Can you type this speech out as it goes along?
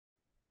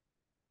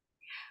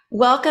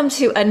Welcome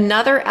to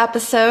another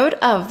episode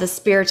of the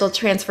Spiritual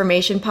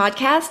Transformation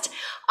Podcast.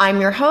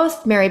 I'm your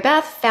host, Mary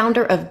Beth,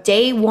 founder of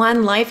Day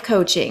One Life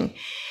Coaching.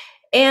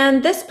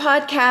 And this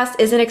podcast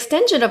is an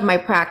extension of my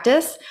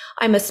practice.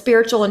 I'm a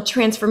spiritual and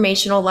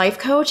transformational life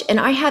coach, and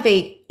I have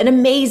an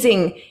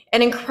amazing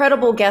and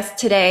incredible guest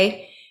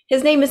today.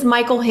 His name is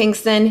Michael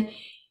Hingson.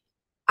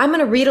 I'm going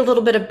to read a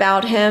little bit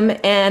about him,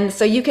 and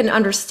so you can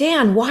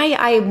understand why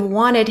I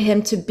wanted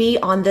him to be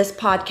on this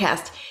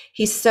podcast.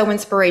 He's so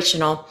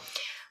inspirational.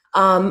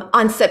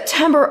 On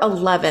September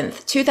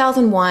 11th,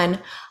 2001,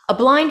 a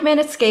blind man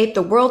escaped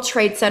the World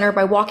Trade Center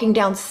by walking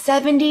down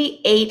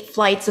 78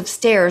 flights of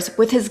stairs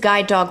with his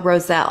guide dog,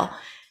 Roselle.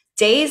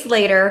 Days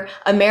later,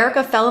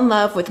 America fell in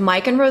love with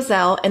Mike and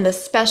Roselle and the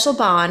special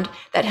bond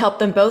that helped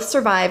them both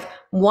survive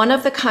one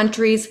of the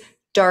country's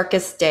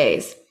darkest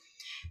days.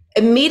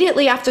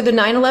 Immediately after the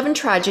 9/11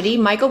 tragedy,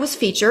 Michael was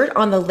featured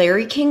on the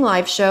Larry King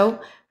Live Show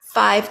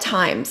 5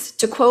 times.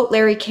 To quote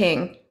Larry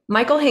King,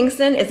 Michael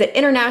Hingson is an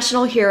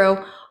international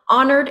hero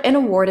honored and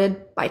awarded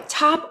by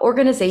top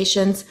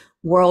organizations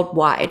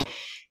worldwide.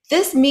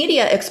 This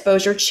media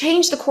exposure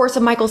changed the course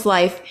of Michael's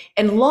life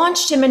and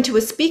launched him into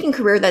a speaking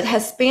career that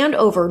has spanned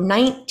over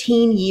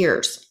 19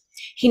 years.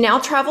 He now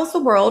travels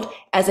the world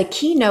as a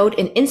keynote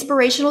and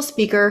inspirational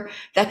speaker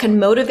that can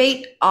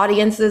motivate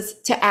audiences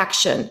to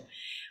action.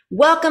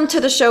 Welcome to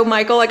the show,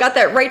 Michael. I got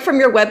that right from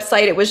your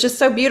website. It was just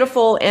so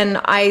beautiful,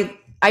 and I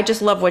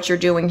just love what you're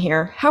doing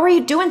here. How are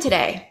you doing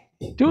today?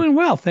 Doing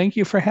well. Thank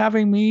you for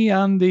having me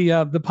on the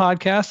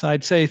podcast.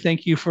 I'd say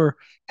thank you for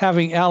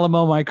having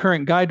Alamo, my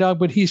current guide dog,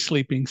 but he's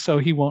sleeping, so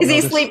he won't notice.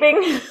 Is he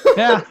sleeping?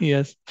 Yeah, he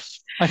is.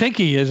 I think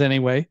he is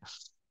anyway.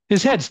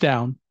 His head's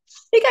down.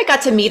 I think I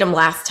got to meet him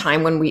last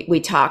time when we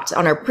talked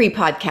on our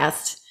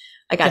pre-podcast.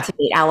 I got to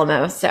meet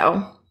Alamo.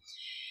 So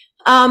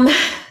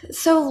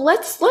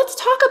let's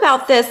talk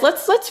about this.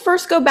 Let's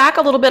first go back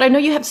a little bit. I know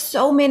you have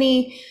so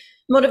many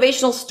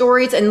motivational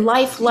stories and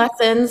life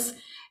lessons,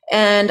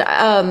 and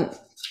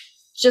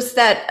just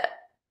that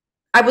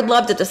I would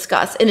love to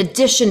discuss in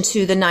addition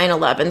to the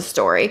 9/11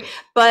 story.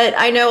 But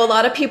I know a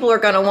lot of people are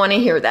going to want to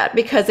hear that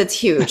because it's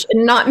huge.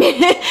 And not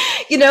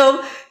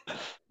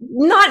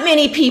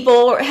many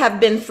people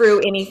have been through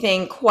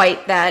anything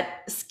quite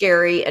that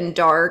scary and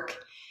dark.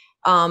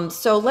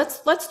 So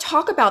let's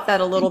talk about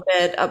that a little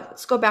bit.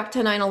 Let's go back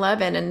to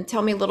 9/11 and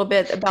tell me a little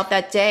bit about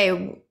that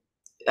day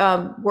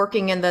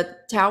working in the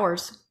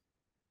towers.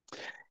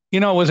 You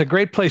know, it was a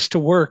great place to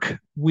work.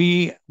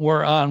 We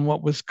were on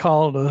what was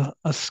called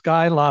a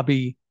sky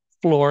lobby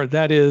floor.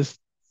 That is,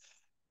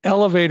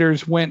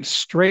 elevators went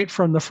straight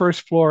from the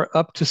first floor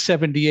up to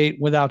 78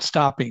 without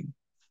stopping.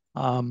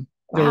 There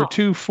were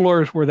 2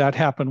 floors where that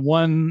happened.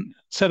 One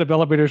set of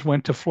elevators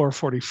went to floor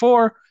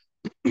 44,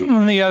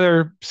 and the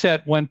other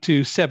set went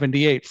to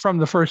 78 from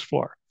the first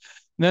floor.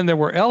 And then there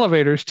were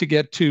elevators to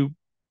get to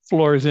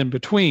floors in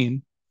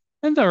between.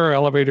 And there are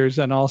elevators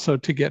then also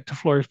to get to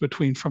floors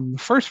between from the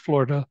first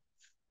floor to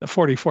the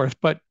 44th.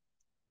 But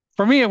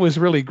for me, it was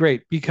really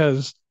great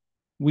because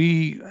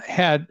we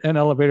had an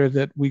elevator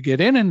that we get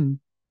in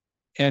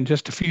and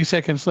just a few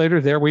seconds later,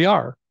 there we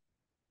are.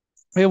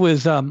 It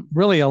was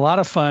really a lot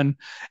of fun.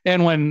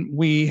 And when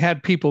we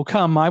had people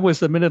come, I was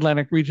the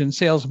Mid-Atlantic region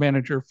sales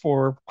manager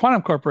for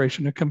Quantum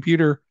Corporation, a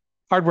computer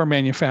hardware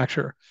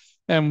manufacturer.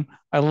 And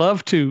I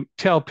love to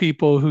tell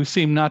people who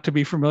seem not to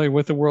be familiar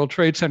with the World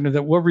Trade Center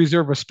that we'll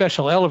reserve a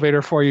special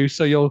elevator for you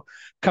so you'll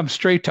come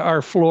straight to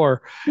our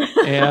floor.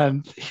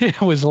 And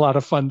it was a lot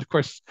of fun. Of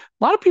course,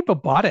 a lot of people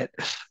bought it.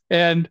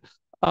 And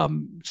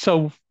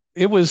so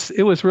it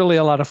was really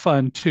a lot of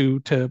fun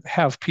to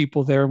have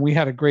people there. And we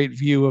had a great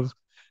view of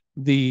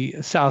the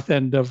south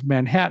end of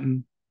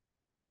Manhattan.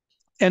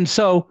 And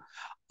so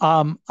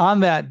on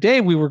that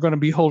day, we were going to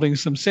be holding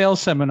some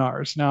sales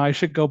seminars. Now, I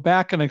should go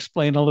back and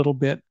explain a little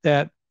bit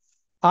that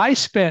I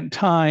spent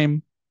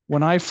time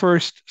when I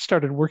first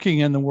started working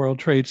in the World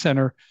Trade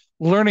Center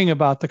learning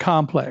about the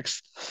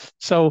complex.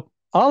 So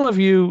all of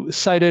you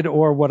cited,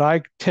 or what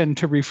I tend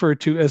to refer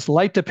to as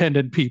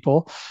light-dependent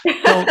people,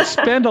 don't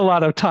spend a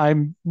lot of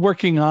time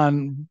working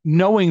on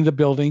knowing the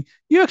building.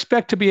 You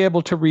expect to be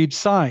able to read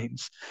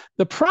signs.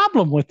 The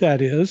problem with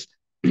that is,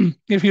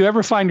 if you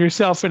ever find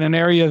yourself in an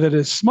area that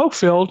is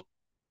smoke-filled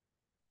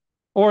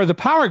or the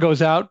power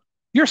goes out,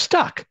 you're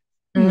stuck.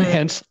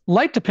 Hence,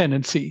 light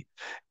dependency,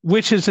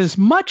 which is as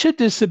much a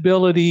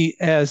disability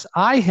as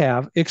I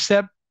have,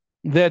 except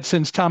that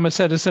since Thomas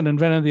Edison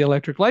invented the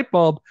electric light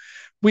bulb,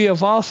 we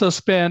have also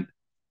spent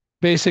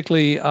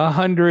basically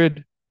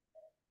 100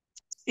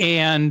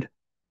 and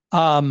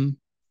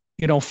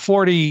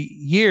 40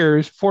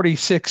 years,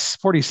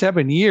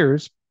 47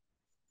 years,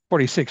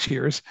 46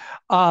 years,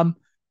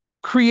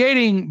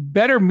 creating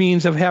better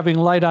means of having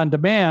light on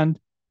demand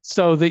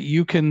so that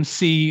you can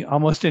see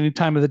almost any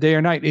time of the day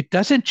or night. It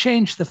doesn't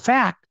change the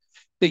fact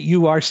that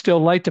you are still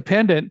light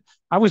dependent.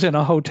 I was in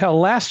a hotel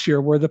last year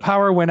where the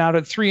power went out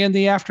at 3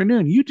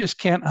 p.m. You just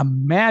can't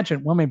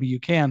imagine. Well, maybe you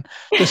can.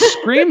 The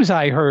screams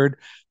I heard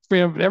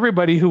from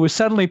everybody who was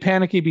suddenly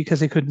panicky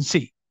because they couldn't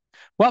see.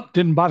 Well,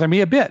 didn't bother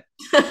me a bit.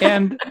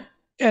 And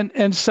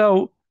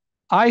so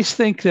I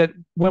think that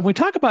when we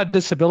talk about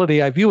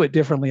disability, I view it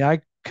differently.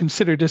 I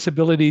consider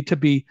disability to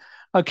be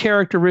a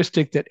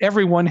characteristic that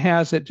everyone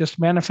has. It just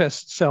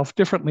manifests itself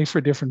differently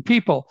for different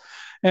people.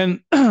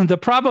 And the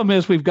problem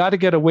is we've got to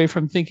get away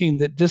from thinking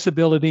that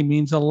disability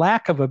means a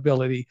lack of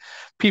ability.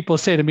 People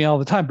say to me all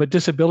the time, but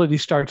disability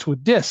starts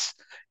with dis.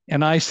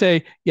 And I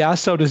say, yeah,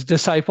 so does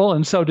disciple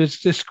and so does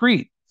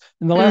discrete.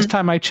 And the last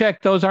time I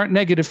checked, those aren't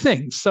negative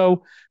things.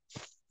 So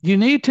you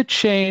need to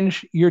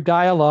change your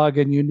dialogue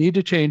and you need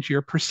to change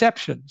your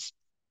perceptions.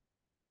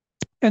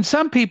 And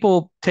some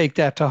people take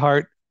that to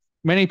heart.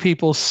 Many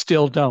people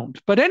still don't.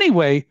 But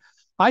anyway,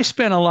 I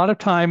spent a lot of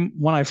time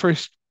when I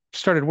first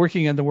started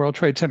working in the World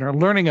Trade Center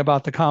learning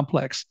about the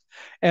complex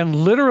and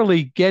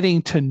literally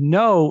getting to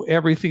know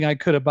everything I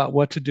could about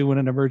what to do in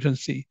an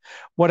emergency.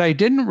 What I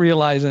didn't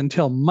realize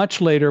until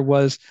much later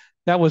was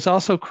that was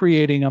also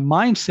creating a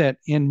mindset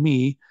in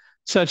me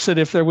such that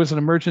if there was an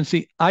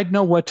emergency, I'd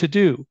know what to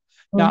do.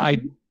 Now,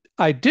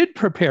 I did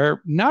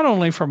prepare not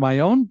only for my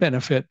own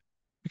benefit,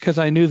 because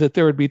I knew that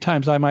there would be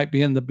times I might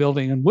be in the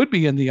building and would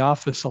be in the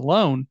office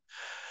alone,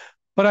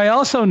 but I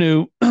also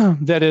knew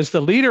that as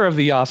the leader of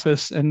the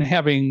office and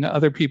having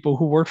other people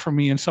who work for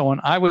me and so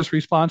on, I was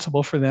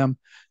responsible for them,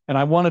 and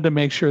I wanted to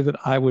make sure that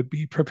I would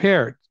be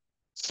prepared.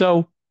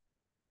 So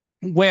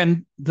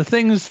when the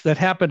things that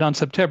happened on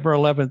September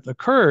 11th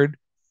occurred,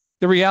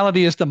 the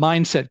reality is the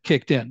mindset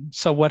kicked in.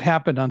 So what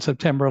happened on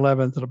September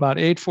 11th at about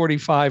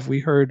 8:45, we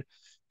heard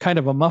kind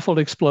of a muffled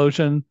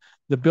explosion.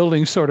 The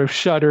building sort of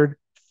shuddered.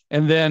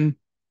 And then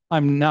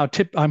I'm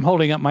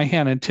holding up my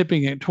hand and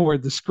tipping it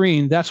toward the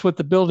screen. That's what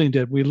the building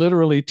did. We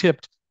literally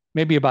tipped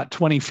maybe about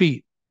 20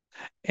 feet.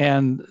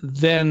 And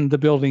then the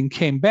building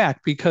came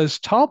back because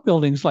tall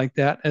buildings like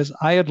that, as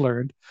I had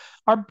learned,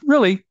 are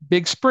really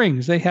big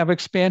springs. They have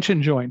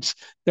expansion joints.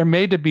 They're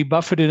made to be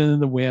buffeted in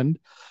the wind.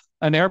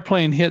 An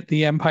airplane hit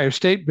the Empire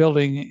State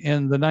Building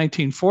in the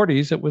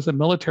 1940s. It was a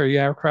military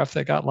aircraft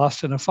that got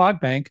lost in a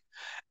fog bank.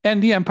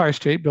 And the Empire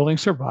State Building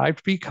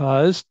survived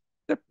because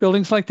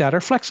buildings like that are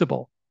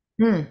flexible.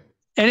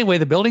 Anyway,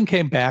 the building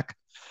came back.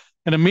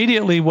 And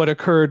immediately what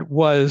occurred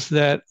was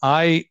that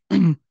I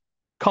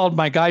called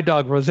my guide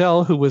dog,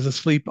 Roselle, who was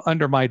asleep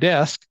under my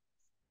desk.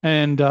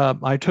 And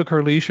I took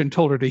her leash and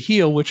told her to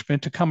heel, which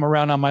meant to come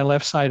around on my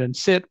left side and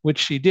sit, which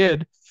she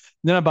did.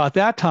 Then about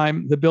that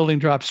time, the building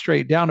dropped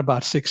straight down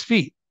about 6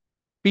 feet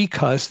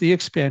because the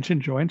expansion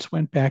joints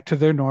went back to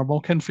their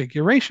normal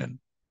configuration.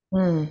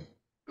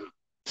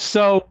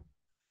 So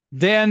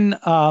then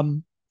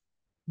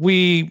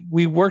we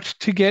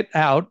worked to get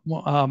out.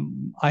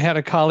 I had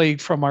a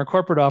colleague from our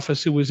corporate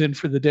office who was in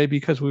for the day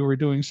because we were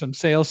doing some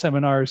sales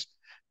seminars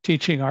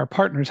teaching our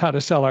partners how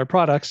to sell our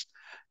products.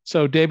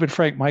 So David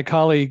Frank, my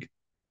colleague,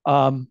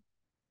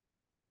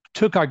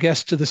 took our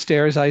guests to the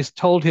stairs. I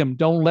told him,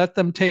 don't let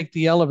them take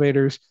the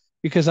elevators,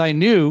 because I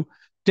knew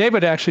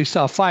David actually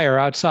saw fire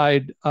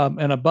outside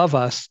and above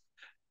us,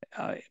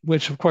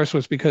 which of course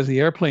was because the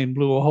airplane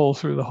blew a hole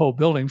through the whole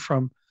building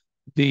from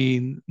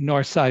the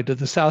north side to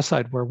the south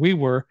side where we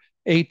were,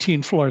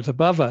 18 floors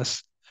above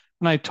us.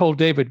 And I told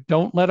David,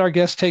 don't let our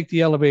guests take the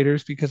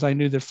elevators, because I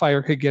knew that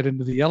fire could get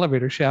into the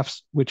elevator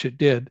shafts, which it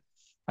did.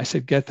 I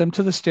said, get them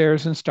to the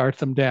stairs and start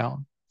them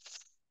down.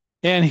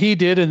 And he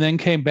did, and then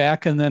came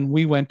back, and then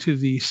we went to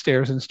the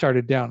stairs and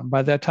started down. And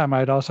by that time, I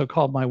had also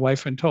called my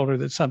wife and told her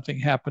that something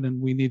happened and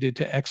we needed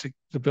to exit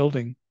the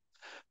building.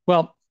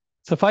 Well,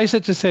 suffice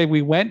it to say,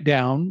 we went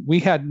down. We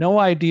had no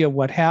idea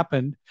what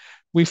happened.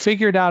 We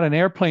figured out an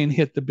airplane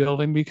hit the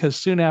building because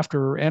soon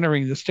after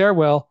entering the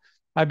stairwell,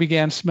 I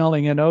began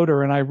smelling an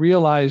odor, and I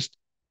realized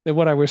that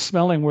what I was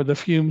smelling were the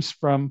fumes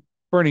from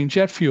burning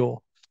jet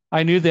fuel.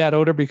 I knew that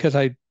odor because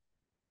I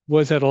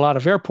was at a lot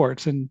of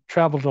airports and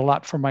traveled a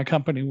lot for my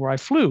company where I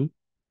flew.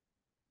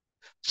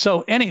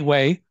 So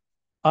anyway,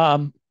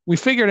 we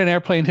figured an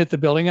airplane hit the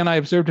building, and I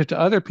observed it to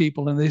other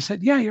people, and they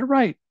said, yeah, you're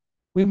right.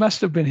 We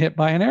must have been hit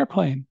by an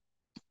airplane.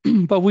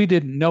 But we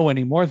didn't know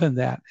any more than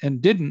that,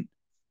 and didn't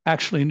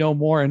actually know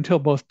more until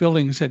both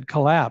buildings had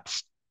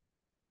collapsed.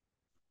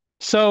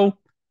 So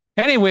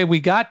anyway, we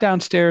got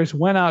downstairs,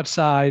 went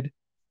outside,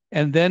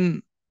 and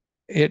then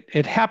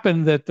it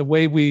happened that the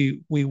way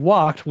we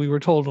walked, we were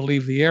told to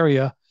leave the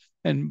area.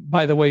 And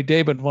by the way,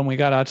 David, when we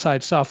got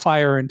outside, saw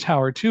fire in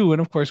Tower 2.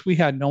 And of course, we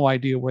had no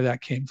idea where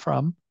that came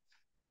from.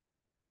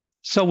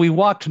 So we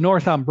walked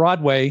north on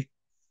Broadway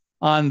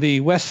on the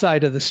west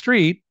side of the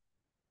street,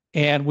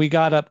 and we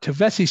got up to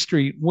Vesey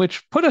Street,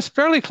 which put us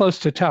fairly close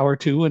to Tower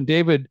 2. And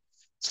David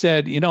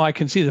said, you know, I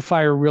can see the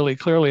fire really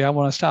clearly. I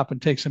want to stop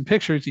and take some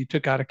pictures. He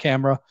took out a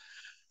camera.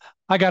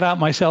 I got out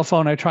my cell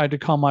phone. I tried to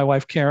call my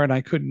wife, Karen. I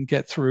couldn't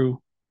get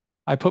through.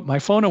 I put my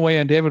phone away,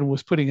 and David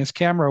was putting his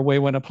camera away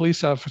when a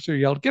police officer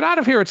yelled, get out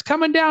of here. It's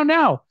coming down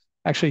now.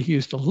 Actually, he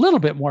used a little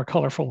bit more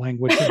colorful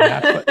language than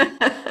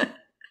that.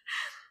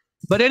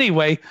 But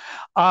anyway,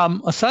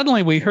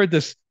 suddenly we heard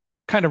this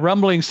kind of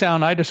rumbling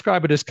sound. I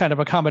describe it as kind of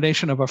a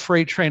combination of a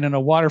freight train and a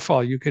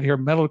waterfall. You could hear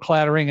metal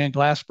clattering and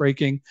glass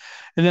breaking,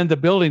 and then the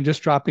building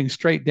just dropping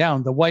straight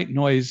down, the white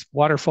noise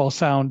waterfall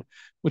sound,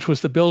 which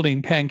was the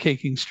building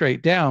pancaking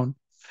straight down.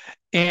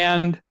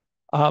 And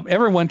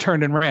everyone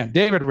turned and ran.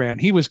 David ran,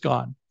 he was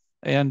gone.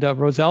 And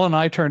Roselle and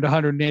I turned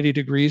 180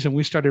 degrees and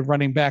we started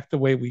running back the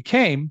way we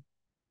came.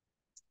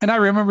 And I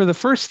remember the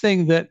first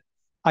thing that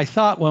I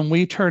thought when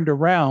we turned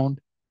around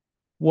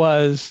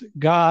was,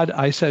 God,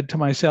 I said to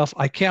myself,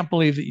 I can't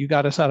believe that you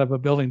got us out of a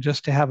building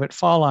just to have it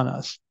fall on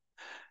us.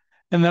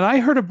 And then I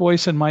heard a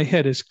voice in my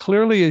head as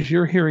clearly as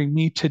you're hearing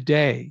me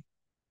today.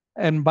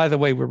 And by the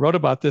way, we wrote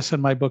about this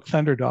in my book,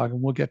 Thunderdog,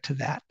 and we'll get to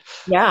that.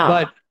 Yeah.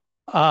 But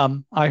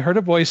I heard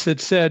a voice that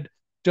said,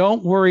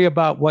 don't worry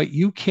about what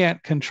you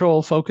can't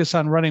control. Focus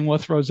on running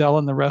with Roselle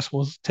and the rest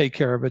will take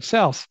care of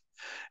itself.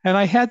 And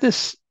I had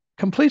this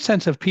complete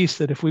sense of peace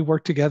that if we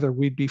worked together,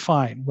 we'd be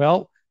fine.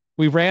 Well,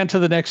 we ran to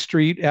the next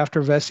street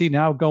after Vesey,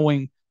 now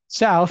going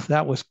south.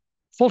 That was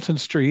Fulton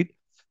Street,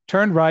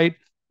 turned right,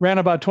 ran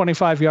about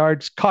 25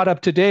 yards, caught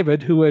up to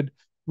David, who had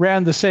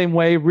ran the same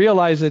way,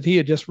 realized that he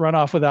had just run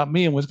off without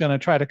me and was going to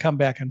try to come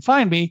back and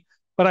find me.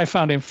 But I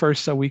found him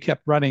first, so we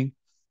kept running.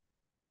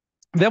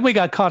 Then we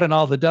got caught in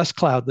all the dust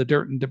cloud, the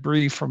dirt and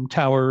debris from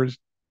Tower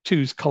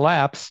 2's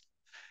collapse.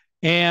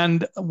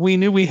 And we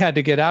knew we had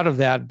to get out of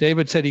that.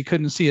 David said he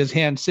couldn't see his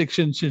hand 6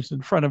 inches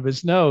in front of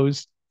his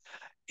nose.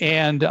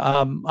 And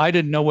I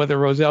didn't know whether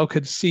Roselle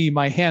could see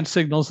my hand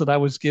signals that I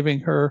was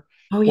giving her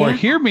or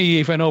hear me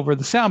even over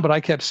the sound. But I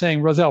kept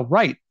saying, Roselle,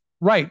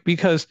 right,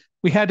 because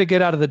we had to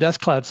get out of the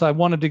dust cloud. So I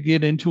wanted to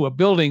get into a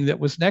building that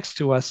was next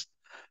to us.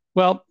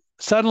 Well,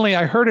 suddenly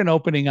I heard an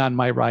opening on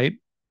my right.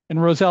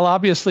 And Roselle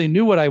obviously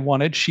knew what I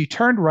wanted. She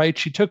turned right.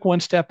 She took one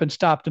step and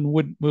stopped and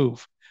wouldn't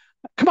move.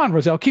 Come on,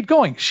 Roselle, keep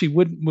going. She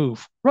wouldn't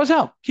move.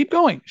 Roselle, keep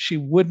going. She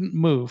wouldn't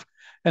move.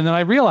 And then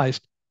I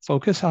realized,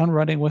 focus on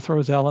running with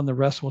Roselle and the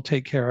rest will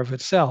take care of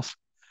itself.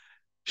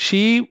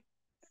 She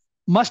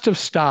must have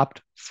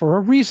stopped for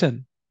a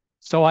reason.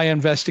 So I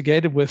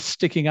investigated with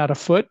sticking out a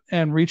foot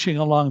and reaching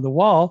along the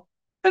wall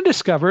and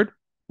discovered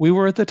we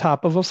were at the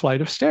top of a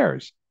flight of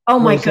stairs. Oh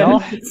my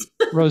goodness.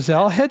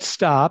 Roselle had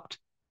stopped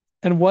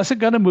and wasn't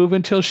going to move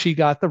until she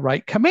got the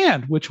right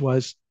command, which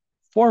was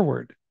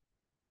forward.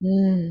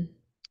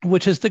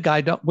 Which is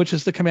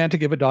the command to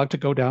give a dog to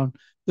go down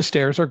the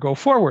stairs or go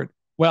forward.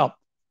 Well,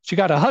 she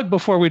got a hug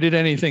before we did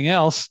anything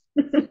else.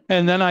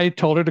 And then I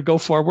told her to go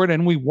forward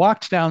and we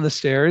walked down the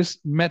stairs,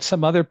 met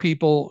some other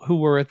people who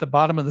were at the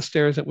bottom of the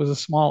stairs. It was a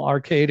small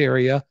arcade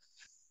area.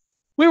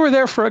 We were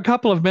there for a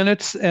couple of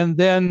minutes and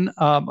then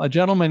a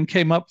gentleman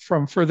came up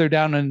from further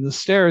down in the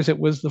stairs. It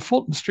was the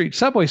Fulton Street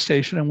subway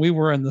station and we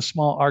were in the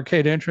small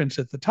arcade entrance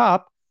at the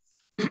top.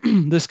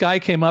 This guy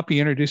came up. He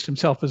introduced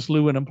himself as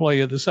Lou, an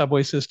employee of the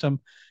subway system.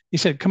 He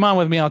said, come on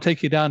with me. I'll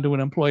take you down to an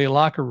employee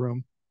locker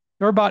room.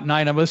 There were about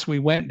 9 of us. We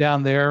went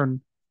down there and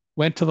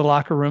went to the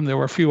locker room. There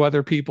were a few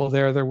other people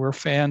there. There were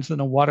fans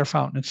and a water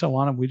fountain and so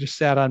on. And we just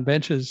sat on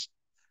benches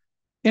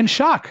in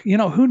shock. You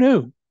know, who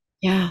knew?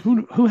 Yeah.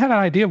 Who had an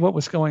idea of what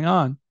was going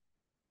on?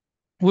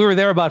 We were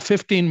there about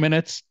 15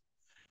 minutes.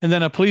 And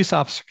then a police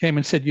officer came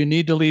and said, you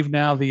need to leave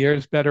now. The air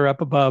is better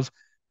up above.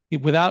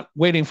 Without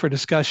waiting for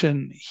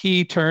discussion,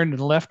 he turned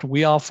and left.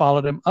 We all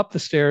followed him up the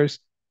stairs,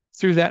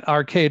 through that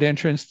arcade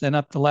entrance, then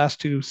up the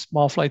last 2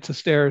 small flights of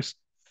stairs,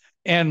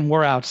 and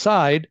we're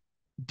outside.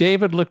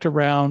 David looked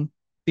around.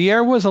 The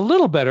air was a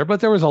little better, but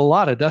there was a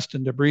lot of dust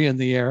and debris in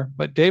the air.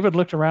 But David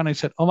looked around and he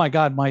said, oh my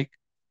God, Mike,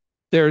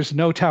 there's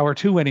no Tower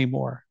 2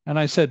 anymore. And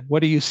I said,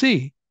 what do you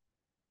see?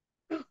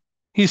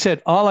 He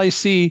said, all I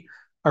see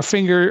are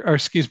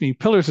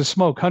pillars of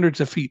smoke,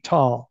 hundreds of feet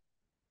tall.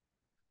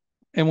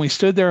 And we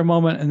stood there a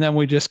moment and then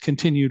we just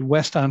continued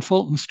west on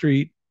Fulton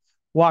Street,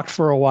 walked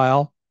for a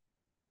while.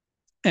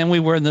 And we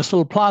were in this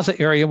little plaza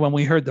area when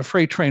we heard the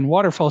freight train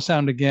waterfall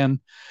sound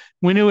again.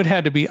 We knew it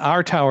had to be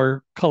our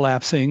tower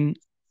collapsing.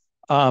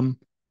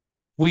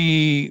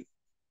 We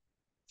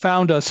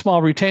found a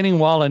small retaining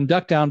wall and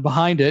ducked down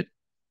behind it,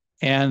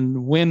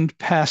 and wind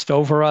passed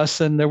over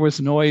us and there was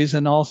noise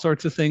and all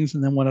sorts of things.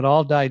 And then when it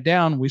all died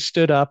down, we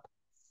stood up.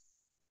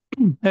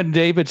 And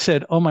David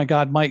said, oh my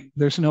God, Mike,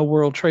 there's no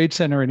World Trade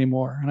Center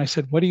anymore. And I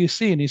said, what do you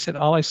see? And he said,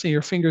 all I see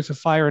are fingers of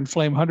fire and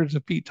flame, hundreds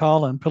of feet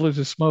tall and pillars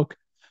of smoke.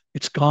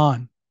 It's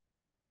gone.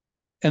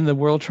 And the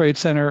World Trade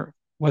Center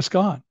was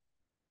gone.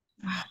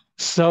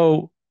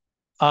 So,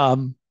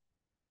 you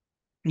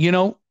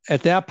know,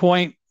 at that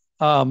point,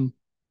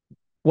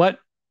 what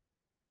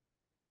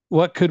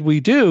could we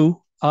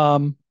do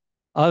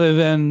other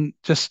than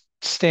just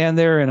stand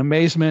there in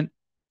amazement?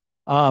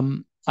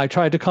 I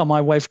tried to call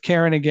my wife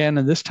Karen again,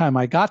 and this time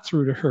I got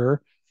through to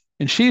her.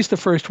 And she's the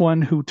first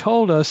one who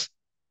told us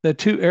that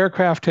 2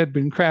 aircraft had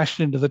been crashed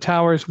into the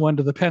towers, 1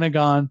 to the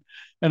Pentagon,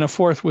 and a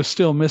 4th was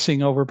still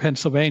missing over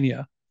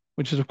Pennsylvania,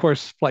 which is, of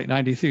course, Flight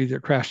 93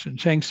 that crashed in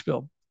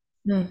Shanksville.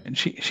 And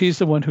she's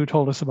the one who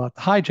told us about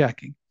the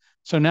hijacking.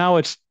 So now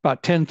it's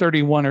about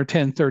 10:31 or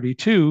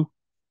 10:32,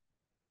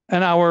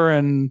 an hour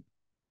and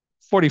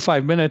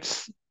 45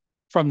 minutes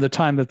from the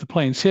time that the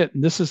planes hit.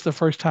 And this is the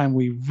first time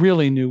we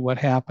really knew what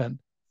happened.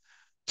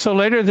 So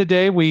later the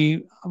day,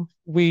 we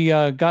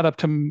got up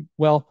to,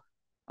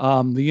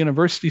 the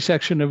university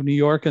section of New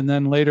York, and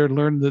then later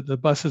learned that the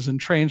buses and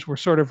trains were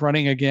sort of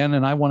running again.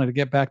 And I wanted to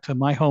get back to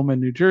my home in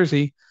New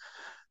Jersey.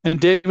 And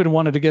David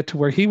wanted to get to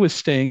where he was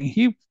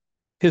staying.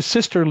 His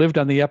sister lived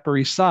on the Upper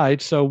East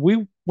Side. So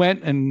we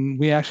went and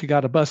we actually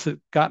got a bus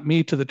that got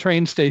me to the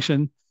train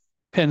station,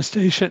 Penn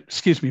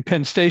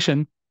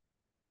Station.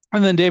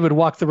 And then David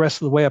walked the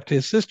rest of the way up to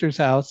his sister's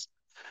house.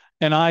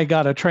 And I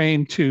got a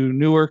train to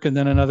Newark and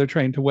then another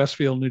train to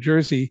Westfield, New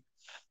Jersey.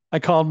 I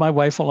called my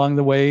wife along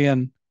the way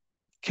and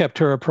kept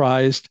her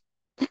apprised.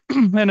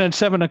 And at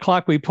 7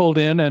 o'clock, we pulled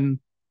in and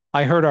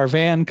I heard our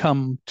van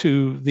come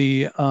to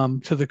the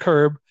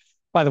curb.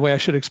 By the way, I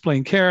should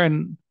explain,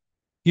 Karen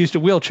used a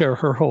wheelchair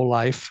her whole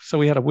life. So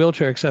we had a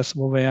wheelchair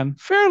accessible van,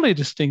 fairly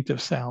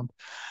distinctive sound.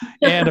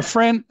 And a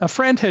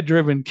friend had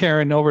driven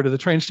Karen over to the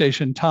train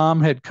station.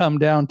 Tom had come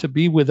down to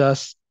be with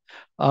us,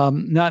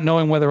 not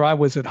knowing whether I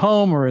was at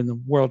home or in the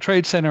World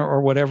Trade Center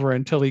or whatever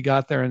until he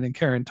got there. And then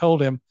Karen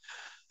told him.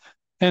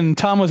 And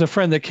Tom was a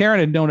friend that Karen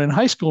had known in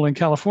high school in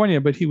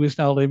California, but he was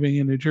now living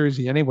in New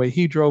Jersey. Anyway,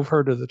 he drove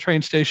her to the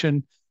train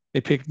station.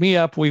 They picked me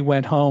up. We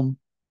went home.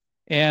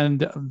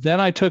 And then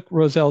I took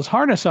Roselle's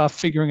harness off,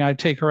 figuring I'd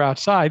take her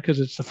outside because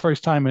it's the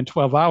first time in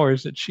 12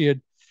 hours that she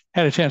had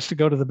had a chance to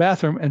go to the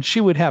bathroom, and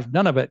she would have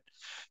none of it.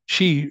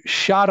 She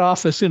shot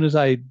off as soon as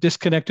I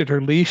disconnected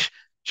her leash.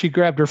 She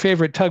grabbed her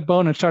favorite tug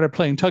bone and started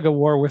playing tug of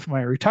war with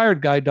my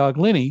retired guide dog,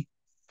 Linny.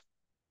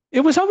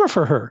 It was over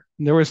for her.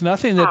 There was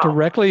nothing that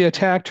directly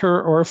attacked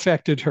her or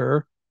affected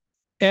her.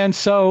 And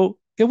so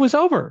it was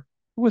over.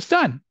 It was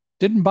done.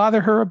 Didn't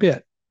bother her a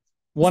bit.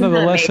 One of the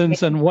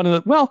lessons and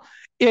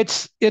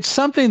it's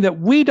something that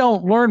we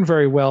don't learn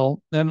very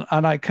well. And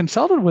I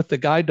consulted with the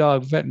guide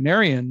dog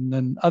veterinarian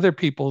and other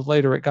people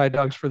later at Guide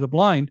Dogs for the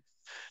Blind.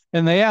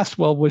 And they asked,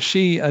 well, was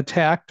she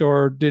attacked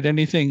or did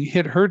anything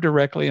hit her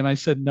directly? And I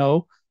said,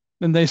 no.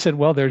 And they said,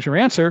 well, there's your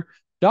answer.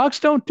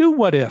 Dogs don't do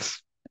what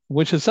if,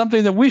 which is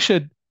something that we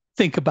should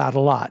think about a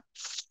lot.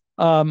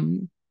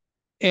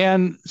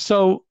 And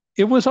so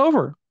it was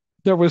over.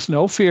 There was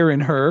no fear in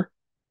her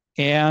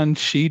and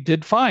she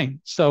did fine.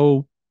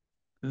 So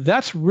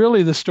that's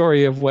really the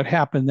story of what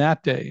happened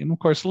that day. And of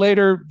course,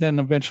 later, then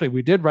eventually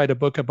we did write a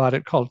book about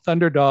it called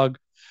Thunderdog,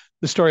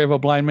 the story of a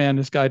blind man,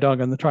 his guide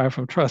dog, and the triumph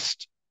of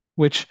trust,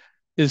 which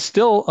is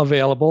still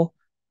available.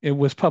 It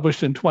was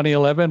published in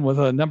 2011 with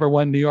a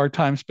 #1 New York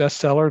Times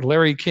bestseller.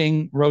 Larry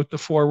King wrote the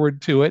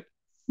foreword to it.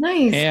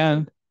 Nice.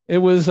 And it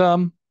was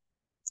an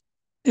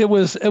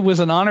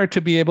honor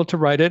to be able to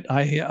write it.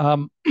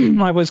 I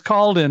was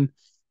called in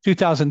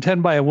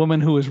 2010 by a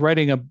woman who was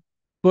writing a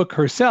book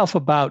herself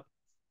about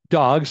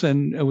dogs,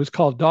 and it was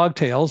called Dog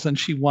Tales, and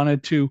she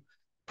wanted to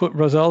put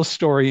Roselle's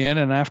story in.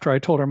 And after I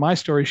told her my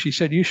story, she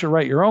said, you should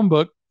write your own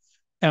book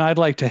and I'd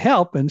like to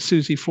help. And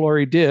Susie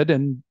Flory did,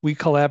 and we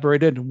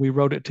collaborated and we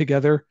wrote it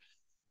together.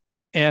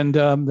 And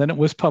then it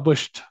was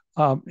published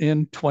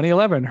in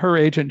 2011. Her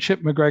agent,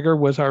 Chip McGregor,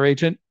 was our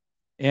agent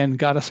and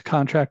got us a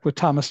contract with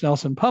Thomas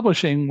Nelson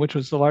Publishing, which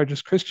was the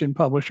largest Christian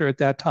publisher at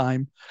that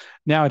time.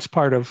 Now it's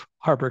part of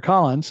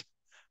HarperCollins.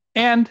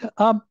 And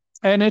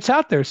it's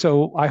out there.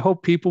 So I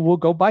hope people will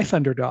go buy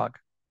Thunderdog.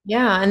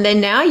 Yeah. And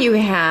then now you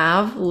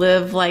have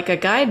Live Like a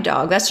Guide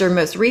Dog. That's your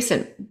most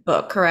recent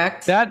book,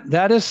 correct?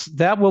 That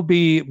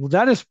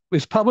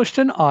is published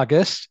in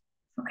August.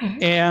 Okay.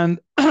 And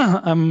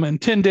I'm in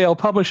Tyndale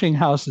Publishing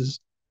Houses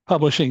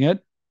publishing it.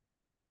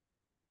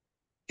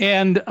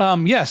 And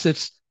yes,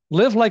 it's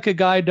Live Like a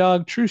Guide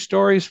Dog, true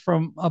stories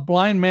from a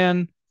blind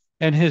man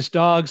and his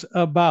dogs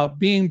about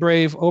being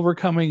brave,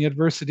 overcoming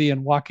adversity,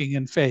 and walking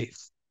in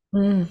faith.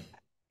 Mm.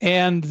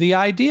 And the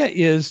idea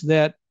is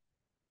that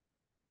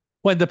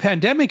when the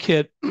pandemic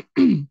hit,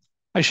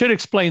 I should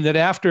explain that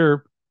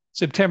after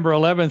September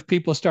 11th,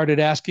 people started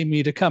asking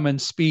me to come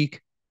and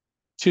speak,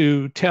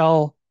 to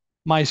tell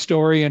my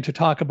story and to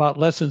talk about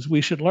lessons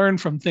we should learn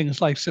from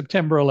things like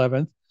September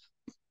 11th.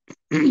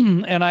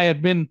 And I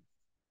had been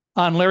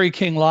on Larry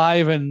King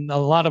Live and a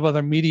lot of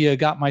other media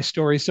got my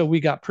story, so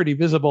we got pretty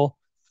visible.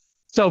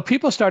 So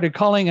people started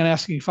calling and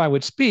asking if I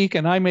would speak,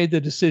 and I made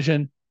the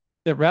decision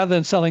that rather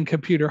than selling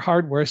computer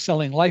hardware,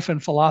 selling life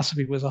and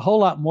philosophy was a whole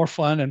lot more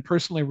fun and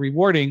personally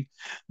rewarding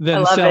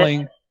than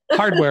selling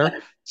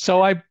hardware.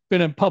 So I've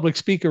been a public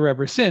speaker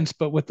ever since,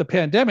 but with the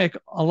pandemic,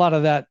 a lot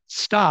of that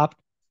stopped.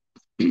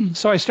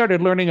 So I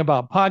started learning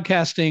about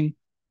podcasting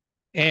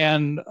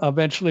and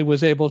eventually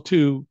was able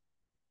to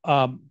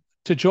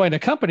join a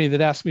company that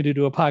asked me to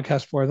do a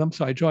podcast for them.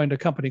 So I joined a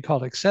company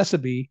called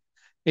Accessibee,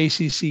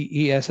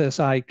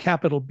 ACCESSI,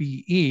 capital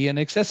BE. And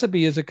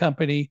Accessibee is a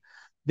company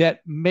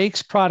that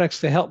makes products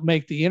to help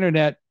make the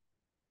internet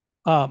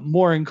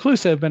more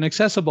inclusive and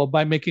accessible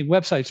by making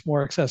websites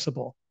more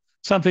accessible,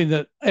 something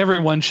that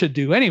everyone should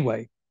do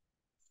anyway.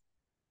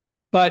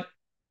 But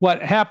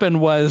what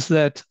happened was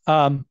that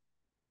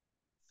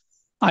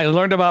I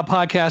learned about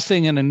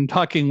podcasting, and in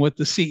talking with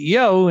the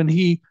CEO, and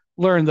he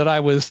learned that I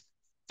was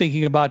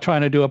thinking about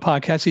trying to do a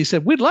podcast. He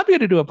said, we'd love you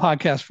to do a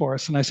podcast for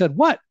us. And I said,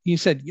 what? He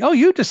said, oh,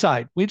 you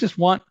decide. We just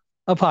want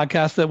a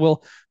podcast that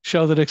will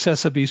show that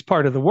Accessibee is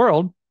part of the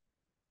world.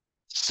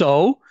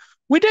 So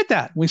we did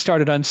that. We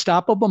started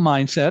Unstoppable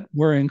Mindset,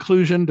 where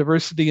inclusion,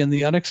 diversity, and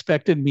the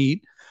unexpected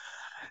meet.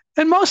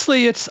 And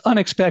mostly it's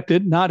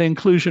unexpected, not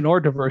inclusion or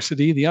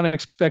diversity. The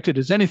unexpected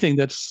is anything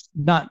that's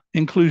not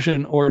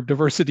inclusion or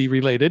diversity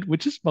related,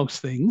 which is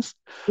most things.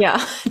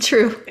 Yeah,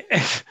 true.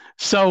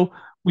 So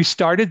we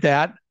started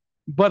that.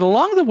 But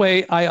along the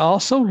way, I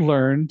also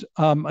learned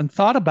and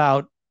thought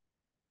about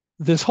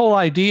this whole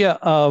idea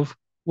of,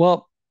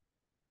 well,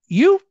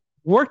 you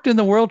worked in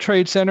the World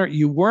Trade Center.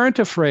 You weren't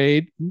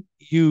afraid.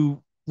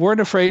 You weren't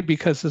afraid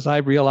because, as I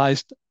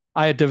realized,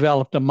 I had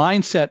developed a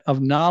mindset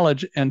of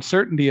knowledge and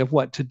certainty of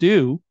what to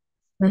do.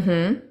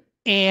 Mm-hmm.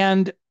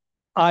 And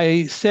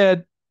I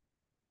said,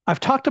 I've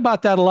talked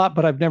about that a lot,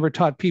 but I've never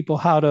taught people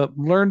how to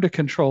learn to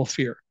control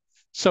fear.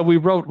 So we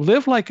wrote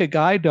Live Like a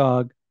Guide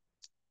Dog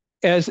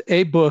as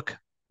a book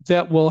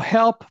that will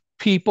help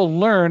people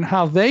learn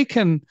how they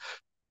can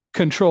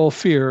control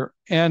fear.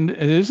 And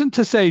it isn't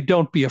to say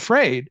don't be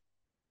afraid.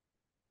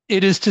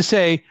 It is to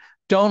say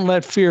don't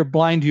let fear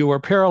blind you or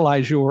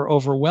paralyze you or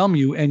overwhelm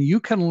you. And you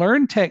can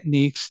learn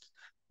techniques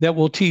that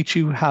will teach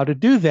you how to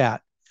do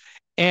that.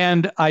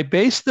 And I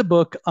based the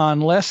book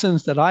on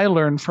lessons that I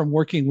learned from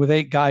working with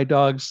 8 guide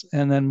dogs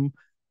and then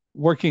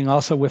working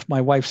also with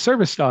my wife's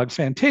service dog,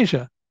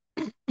 Fantasia.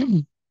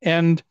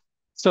 And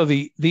so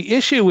the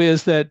issue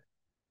is that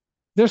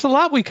there's a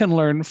lot we can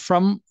learn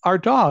from our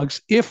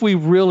dogs if we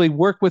really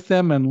work with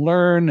them and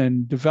learn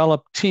and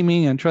develop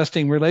teaming and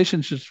trusting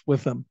relationships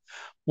with them.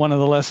 One of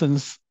the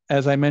lessons,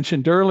 as I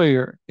mentioned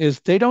earlier, is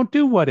they don't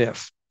do what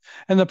if.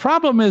 And the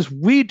problem is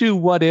we do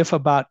what if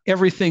about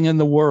everything in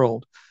the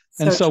world.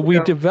 And so we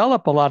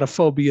develop a lot of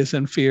phobias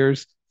and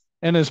fears.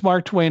 And as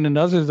Mark Twain and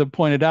others have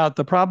pointed out,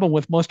 the problem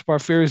with most of our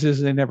fears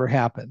is they never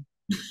happen.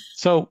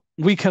 So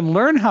we can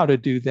learn how to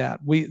do that.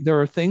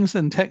 There are things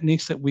and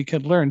techniques that we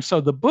can learn.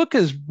 So the book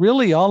is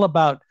really all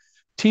about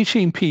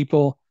teaching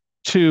people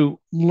to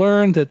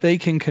learn that they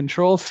can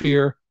control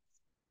fear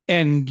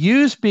and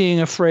use being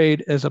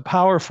afraid as a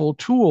powerful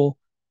tool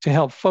to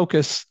help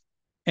focus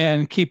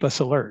and keep us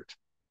alert.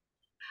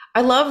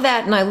 I love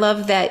that. And I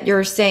love that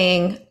you're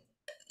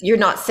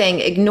not saying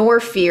ignore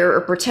fear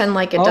or pretend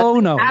like it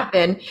doesn't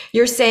happen.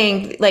 You're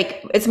saying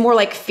like it's more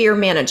like fear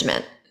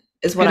management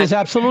is what it is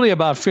absolutely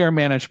about fear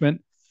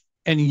management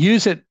and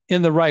use it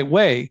in the right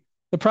way.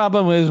 The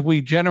problem is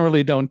we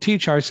generally don't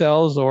teach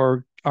ourselves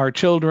or our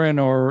children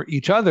or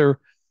each other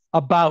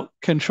about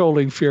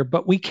controlling fear,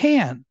 but we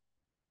can.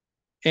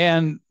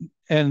 And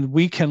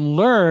we can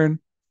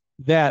learn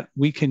that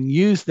we can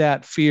use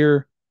that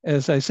fear,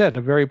 as I said,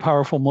 a very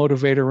powerful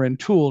motivator and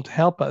tool to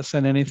help us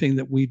in anything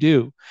that we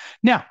do.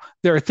 Now,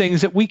 there are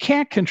things that we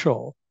can't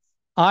control.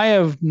 I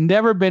have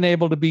never been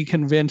able to be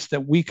convinced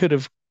that we could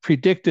have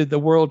predicted the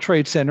World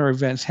Trade Center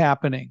events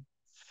happening.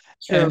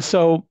 True. And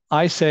so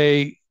I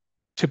say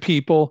to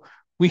people,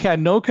 we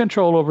had no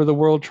control over the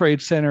World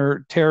Trade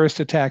Center terrorist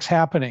attacks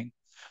happening,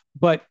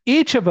 but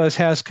each of us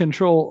has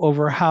control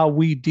over how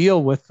we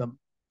deal with them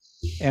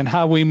and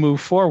how we move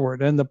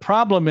forward. And the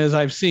problem is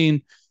I've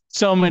seen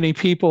so many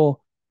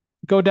people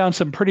go down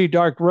some pretty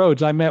dark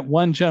roads. I met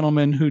one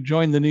gentleman who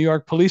joined the New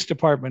York Police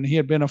Department. He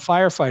had been a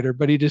firefighter,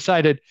 but he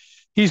decided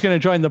he's going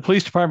to join the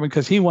police department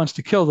because he wants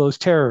to kill those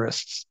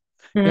terrorists.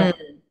 You know,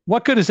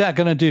 what good is that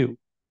going to do?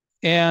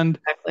 And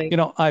you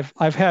know,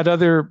 I've had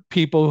other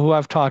people who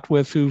I've talked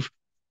with who've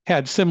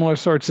had similar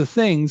sorts of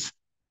things,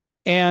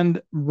 and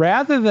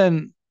rather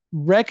than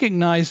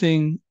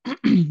recognizing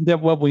that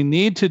what we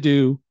need to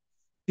do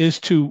is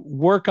to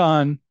work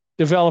on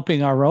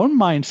developing our own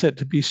mindset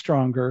to be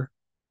stronger,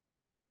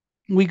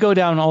 we go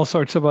down all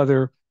sorts of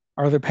other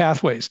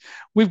pathways.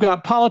 We've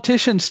got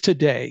politicians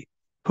today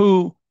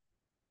who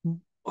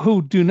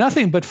do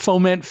nothing but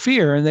foment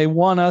fear, and they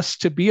want us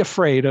to be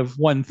afraid of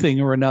one thing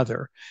or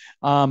another.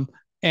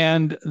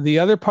 And the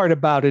other part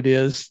about it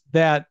is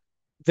that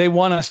they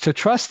want us to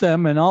trust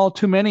them, and all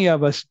too many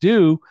of us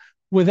do,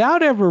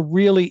 without ever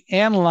really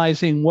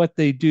analyzing what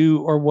they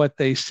do or what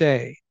they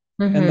say.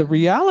 Mm-hmm. And the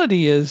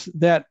reality is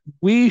that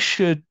we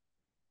should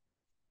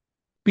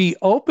be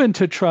open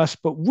to trust,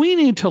 but we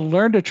need to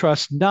learn to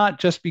trust not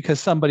just because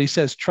somebody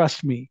says,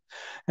 trust me.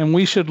 And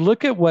we should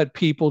look at what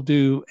people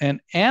do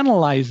and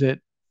analyze it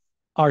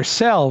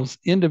ourselves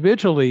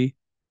individually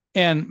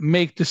and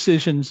make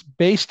decisions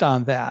based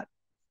on that.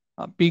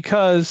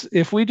 Because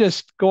if we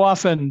just go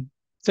off and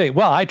say,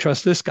 well, I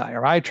trust this guy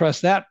or I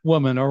trust that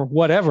woman or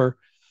whatever,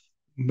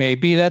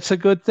 maybe that's a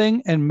good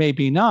thing and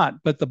maybe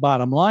not. But the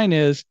bottom line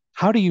is,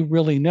 how do you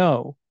really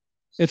know?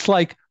 It's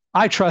like,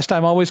 I trust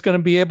I'm always going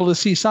to be able to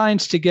see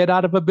signs to get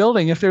out of a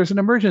building if there's an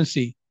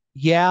emergency.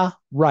 Yeah,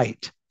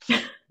 right.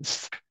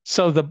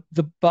 So the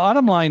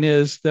bottom line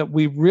is that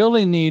we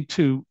really need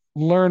to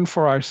learn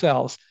for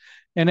ourselves.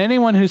 And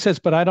anyone who says,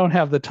 but I don't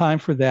have the time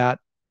for that,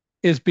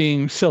 is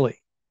being silly.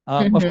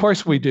 Of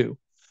course we do.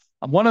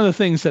 One of the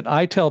things that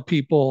I tell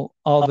people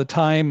all the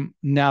time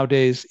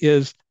nowadays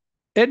is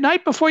at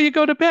night before you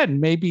go to bed,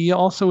 maybe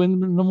also in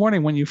the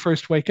morning when you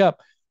first wake up,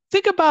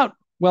 think about,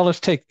 well,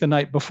 let's take the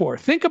night before.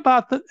 Think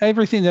about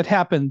everything that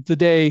happened the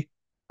day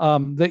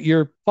that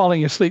you're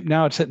falling asleep.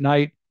 Now it's at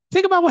night.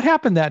 Think about what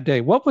happened that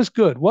day. What was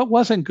good? What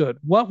wasn't good?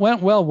 What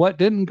went well? What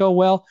didn't go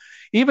well?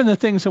 Even the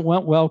things that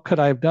went well, could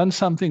I have done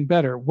something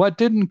better? What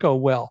didn't go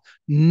well?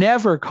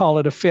 Never call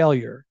it a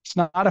failure. It's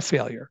not a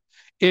failure.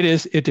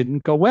 It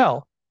didn't go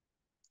well.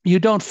 You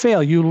don't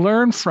fail. You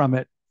learn from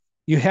it.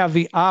 You have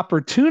the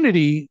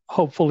opportunity,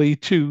 hopefully,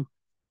 to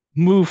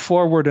move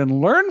forward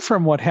and learn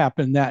from what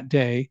happened that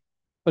day,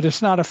 but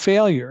it's not a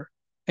failure.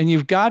 And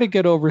you've got to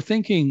get over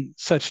thinking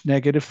such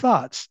negative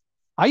thoughts.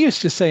 I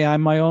used to say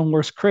I'm my own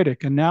worst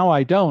critic, and now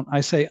I don't.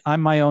 I say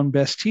I'm my own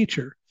best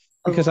teacher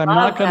I because I'm love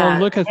not going to that.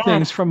 look at Yes.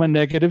 things from a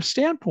negative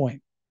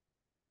standpoint.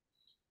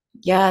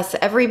 Yes,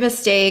 every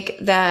mistake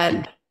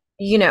that,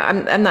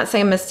 I'm not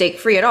saying mistake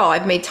free at all.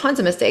 I've made tons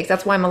of mistakes.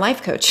 That's why I'm a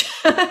life coach.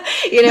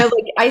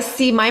 Like I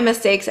see my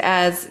mistakes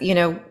as,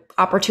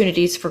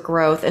 opportunities for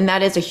growth. And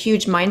that is a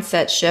huge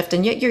mindset shift.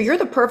 And yet you're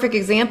the perfect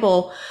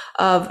example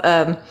of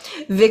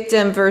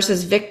victim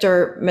versus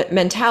victor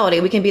mentality.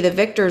 We can be the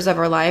victors of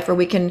our life, or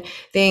we can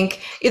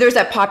think, there's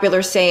that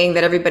popular saying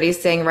that everybody's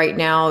saying right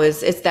now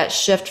is it's that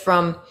shift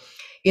from,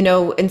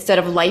 instead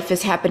of life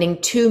is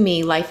happening to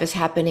me, life is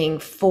happening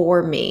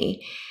for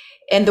me.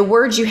 And the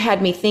words you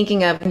had me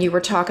thinking of when you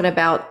were talking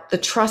about the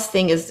trust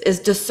thing is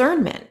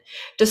discernment.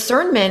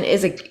 Discernment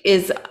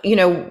is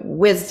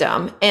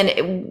wisdom,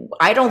 and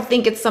I don't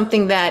think it's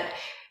something that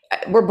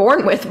we're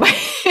born with.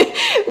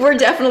 We're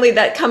definitely,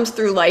 that comes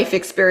through life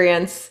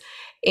experience,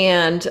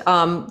 and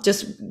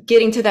just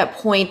getting to that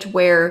point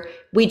where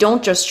we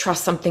don't just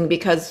trust something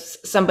because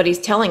somebody's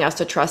telling us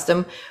to trust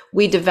them.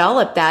 We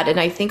develop that, and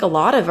I think a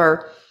lot of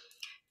our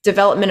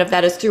development of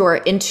that is through our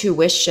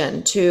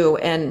intuition too,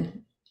 and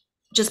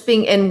just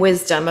being in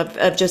wisdom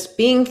of just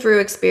being through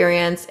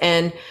experience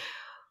and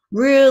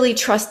really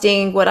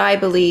trusting what I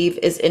believe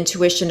is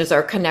intuition, is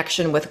our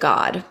connection with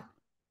God.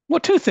 Well,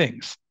 two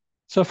things.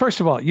 So first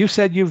of all, you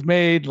said you've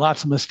made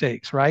lots of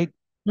mistakes, right?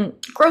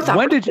 Growth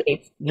When did you,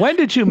 opportunities. when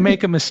did you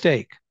make a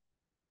mistake?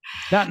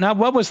 Not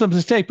what was the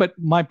mistake, but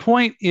my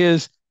point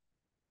is,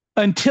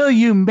 until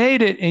you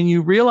made it and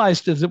you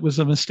realized that it was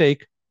a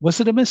mistake, was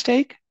it a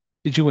mistake?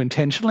 Did you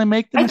intentionally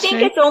make the I think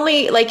mistake? it's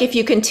only like if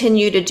you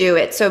continue to do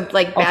it. So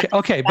like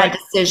Okay, bad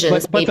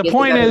decisions but maybe is another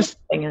way of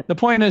saying it. the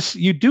point is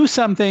you do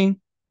something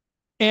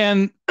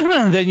and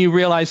then you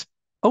realize,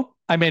 oh,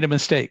 I made a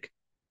mistake.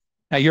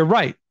 Now you're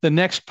right. The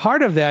next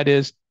part of that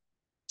is,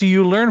 do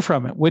you learn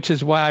from it? Which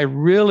is why I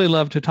really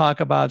love to talk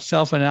about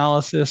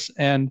self-analysis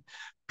and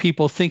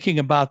people thinking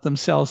about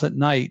themselves at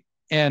night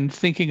and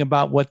thinking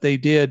about what they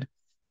did,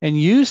 and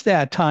use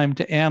that time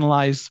to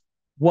analyze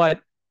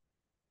what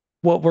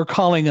we're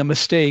calling a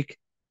mistake,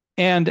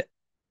 and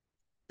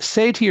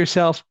say to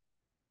yourself,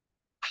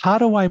 how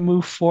do I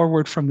move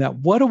forward from that?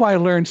 What do I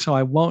learn so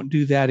I won't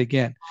do that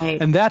again?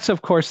 Right. And that's,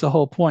 of course, the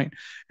whole point.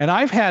 And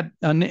I've had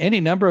any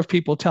number of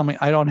people tell me,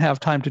 I don't have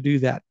time to do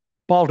that.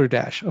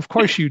 Balderdash. Of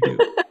course you do.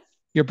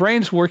 Your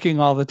brain's working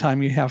all the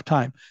time. You have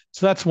time.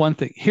 So that's one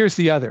thing. Here's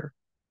the other.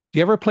 Do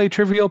you ever play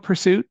Trivial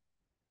Pursuit?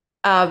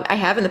 I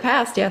have in the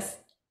past, yes.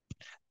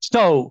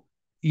 So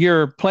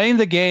you're playing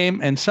the game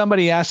and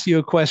somebody asks you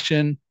a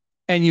question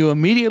and you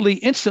immediately,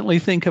 instantly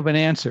think of an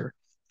answer.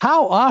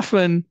 How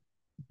often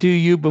do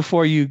you,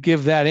 before you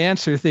give that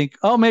answer, think,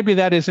 oh, maybe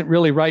that isn't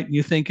really right? And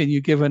you think, and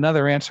you give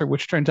another answer,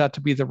 which turns out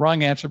to be the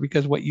wrong answer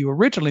because what you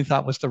originally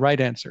thought was the right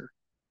answer.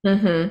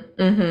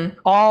 Mm-hmm. Mm-hmm.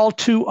 All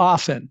too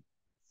often.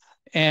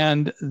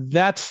 And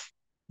that's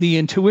the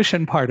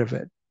intuition part of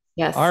it.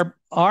 Yes.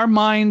 Our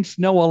minds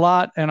know a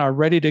lot and are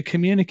ready to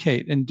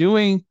communicate, and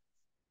doing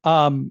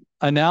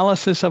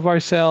analysis of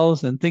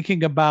ourselves and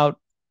thinking about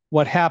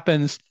what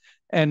happens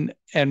and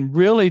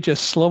really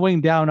just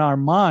slowing down our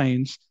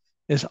minds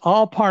is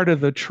all part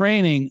of the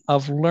training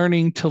of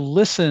learning to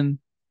listen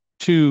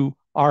to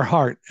our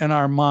heart and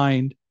our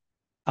mind,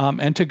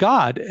 and to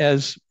God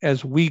as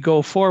we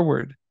go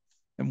forward.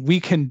 And we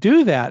can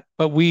do that,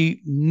 but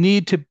we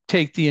need to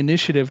take the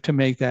initiative to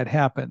make that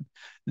happen.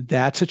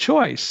 That's a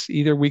choice.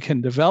 Either we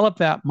can develop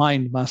that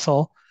mind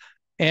muscle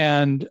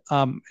and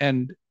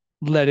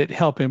let it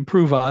help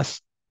improve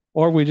us,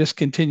 or we just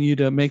continue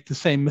to make the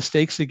same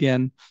mistakes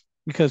again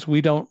because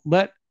we don't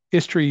let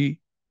history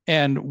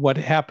and what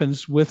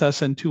happens with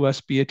us and to us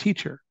be a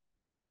teacher.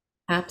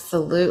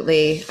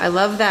 Absolutely. I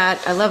love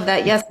that. I love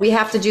that. Yes, we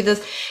have to do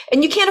this.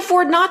 And you can't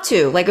afford not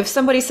to. Like if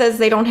somebody says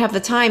they don't have the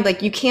time,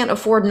 like you can't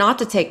afford not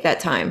to take that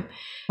time.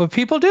 But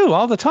people do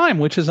all the time,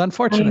 which is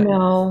unfortunate.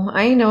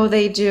 I know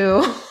they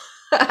do.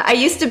 I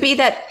used to be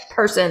that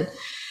person,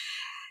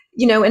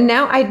 and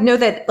now I know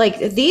that like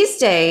these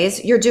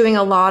days you're doing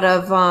a lot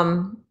of,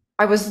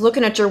 I was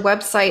looking at your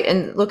website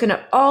and looking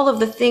at all of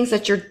the things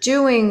that you're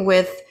doing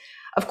with,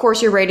 of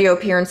course, your radio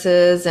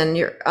appearances and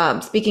your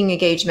speaking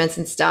engagements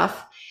and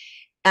stuff.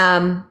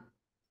 A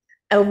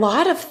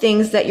lot of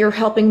things that you're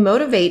helping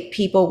motivate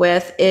people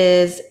with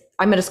is,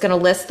 I'm just going to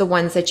list the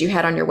ones that you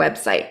had on your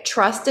website: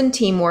 trust and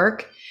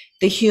teamwork,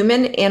 the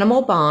human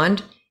animal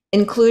bond,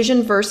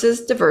 inclusion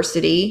versus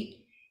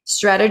diversity,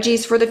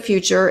 strategies for the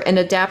future, and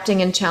adapting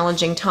in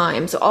challenging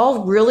times.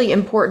 All really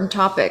important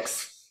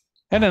topics.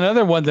 And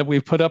another one that we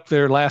put up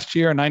there last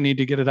year, and I need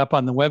to get it up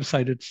on the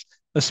website. It's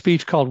a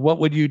speech called "What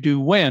Would You Do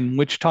When,"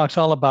 which talks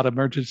all about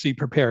emergency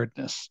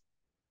preparedness.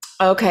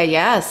 Okay,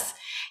 yes.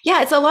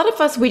 Yeah, it's a lot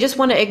of us, we just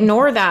want to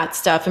ignore that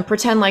stuff and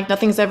pretend like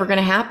nothing's ever going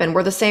to happen.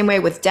 We're the same way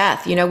with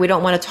death. We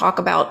don't want to talk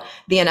about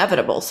the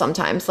inevitable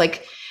sometimes.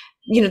 Like,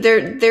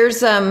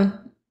 there's,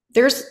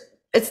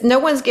 it's no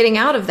one's getting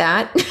out of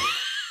that.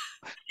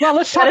 Well,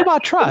 let's talk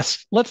about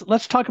trust.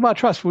 Let's talk about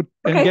trust and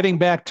Okay. getting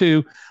back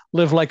to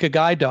live like a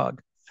guide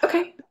dog.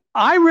 Okay.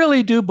 I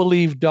really do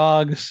believe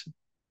dogs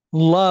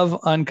love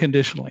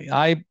unconditionally.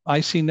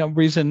 I see no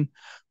reason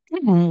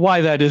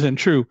why that isn't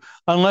true,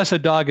 unless a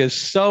dog is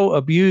so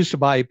abused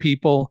by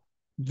people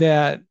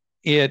that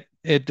it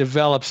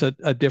develops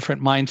a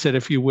different mindset,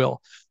 if you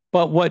will.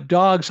 But what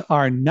dogs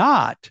are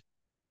not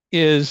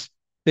is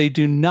they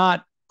do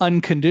not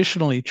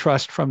unconditionally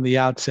trust from the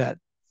outset.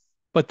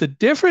 But the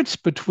difference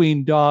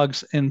between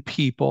dogs and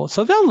people,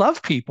 so they'll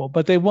love people,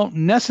 but they won't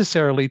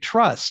necessarily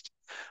trust.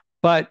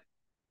 But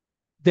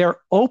they're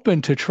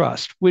open to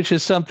trust, which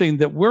is something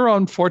that we're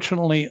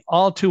unfortunately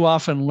all too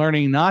often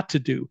learning not to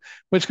do,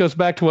 which goes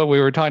back to what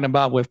we were talking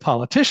about with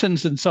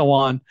politicians and so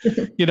on.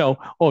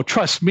 Oh,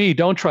 trust me,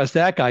 don't trust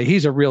that guy.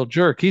 He's a real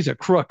jerk. He's a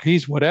crook.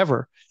 He's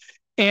whatever.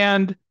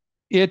 And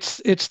it's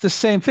the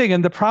same thing.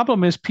 And the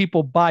problem is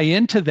people buy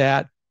into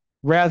that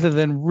rather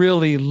than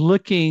really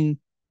looking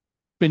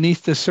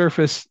beneath the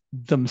surface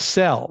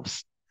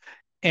themselves.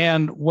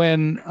 And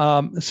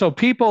so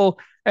people,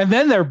 and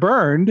then they're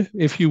burned,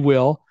 if you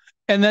will,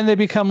 and then they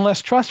become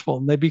less trustful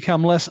and they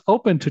become less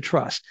open to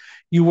trust.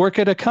 You work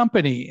at a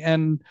company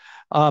and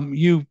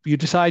you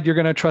decide you're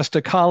going to trust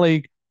a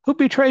colleague who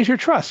betrays your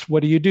trust.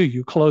 What do?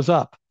 You close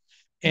up.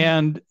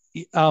 And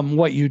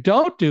what you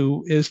don't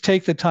do is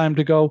take the time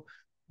to go,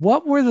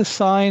 what were the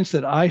signs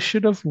that I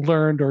should have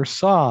learned or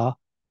saw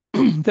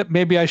that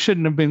maybe I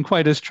shouldn't have been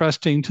quite as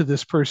trusting to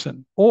this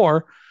person?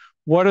 Or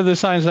what are the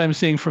signs I'm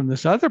seeing from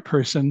this other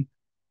person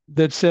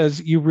that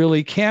says you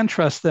really can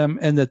trust them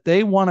and that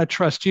they want to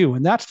trust you?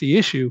 And that's the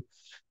issue.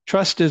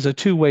 Trust is a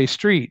two-way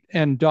street,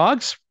 and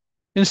dogs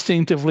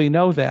instinctively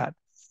know that.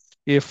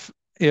 If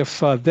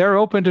they're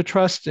open to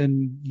trust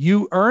and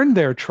you earn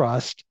their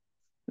trust,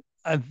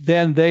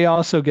 then they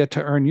also get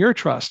to earn your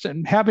trust.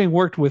 And having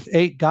worked with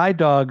 8 guide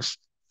dogs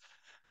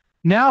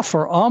now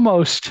for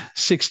almost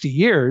 60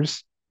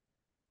 years,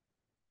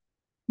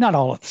 not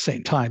all at the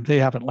same time, they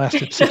haven't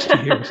lasted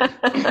 60 years,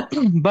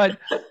 but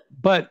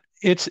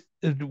it's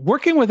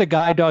working with a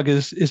guide dog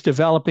is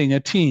developing a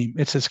team.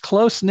 It's as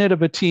close knit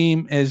of a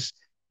team as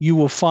you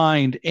will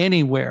find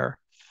anywhere.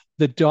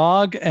 The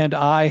dog and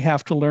I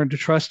have to learn to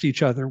trust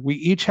each other. We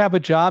each have a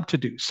job to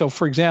do. So,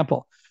 for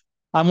example,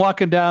 I'm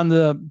walking down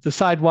the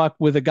sidewalk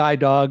with a guide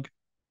dog.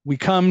 We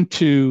come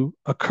to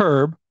a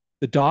curb.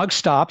 The dog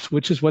stops,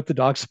 which is what the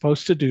dog's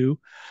supposed to do.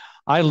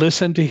 I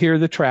listen to hear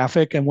the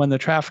traffic, and when the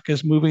traffic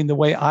is moving the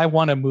way I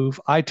want to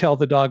move, I tell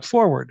the dog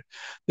forward.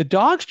 The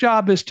dog's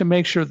job is to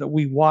make sure that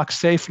we walk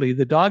safely.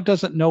 The dog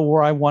doesn't know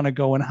where I want to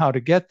go and how to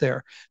get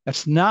there.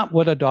 That's not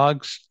what a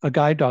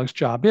guide dog's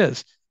job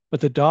is. But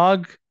the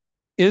dog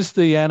is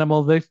the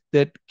animal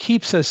that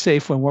keeps us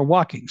safe when we're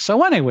walking.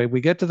 So anyway,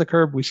 we get to the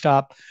curb, we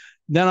stop.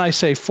 Then I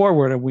say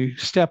forward, and we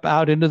step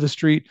out into the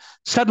street.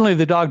 Suddenly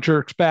the dog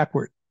jerks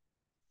backward.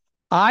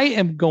 I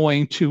am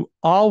going to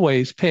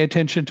always pay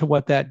attention to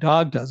what that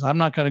dog does. I'm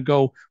not going to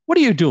go, what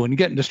are you doing?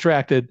 Getting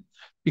distracted,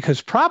 because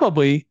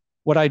probably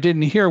what I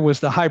didn't hear was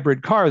the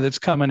hybrid car that's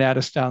coming at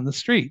us down the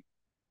street,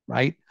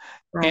 right?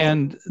 Right.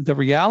 And the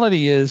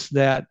reality is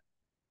that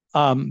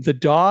the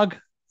dog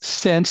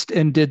sensed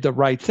and did the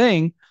right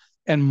thing.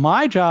 And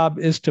my job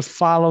is to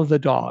follow the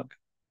dog.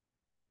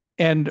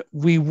 And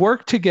we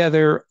work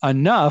together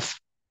enough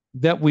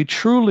that we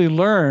truly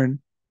learn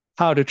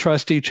how to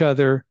trust each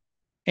other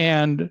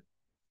and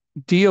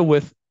deal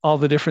with all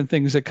the different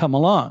things that come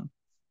along.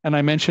 And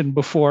I mentioned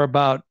before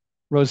about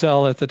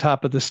Roselle at the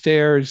top of the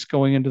stairs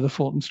going into the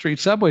Fulton Street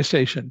subway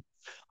station.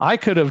 I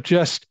could have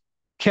just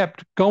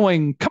kept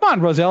going, come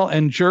on, Roselle,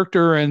 and jerked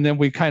her, and then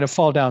we kind of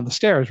fall down the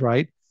stairs,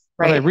 right?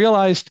 Right. But I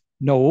realized,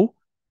 no,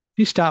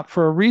 she stopped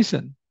for a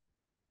reason.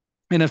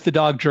 And if the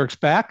dog jerks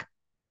back,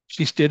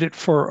 she did it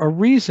for a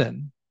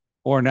reason.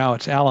 Or now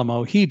it's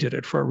Alamo, he did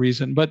it for a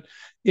reason. But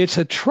it's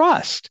a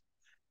trust.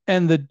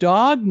 And the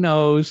dog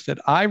knows that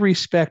I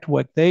respect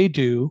what they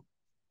do,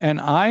 and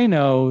I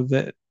know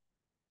that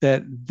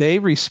they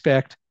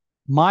respect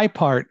my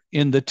part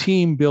in the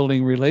team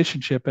building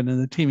relationship and in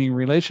the teaming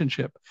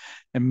relationship.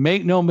 And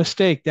make no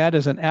mistake, that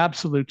is an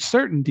absolute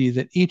certainty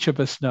that each of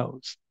us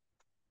knows.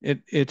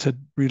 It's a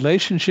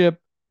relationship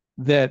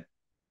that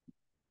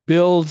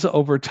builds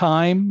over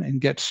time and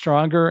gets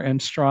stronger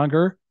and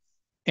stronger.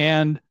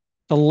 And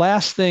the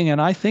last thing,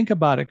 and I think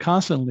about it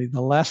constantly,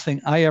 the last thing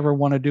I ever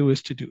want to do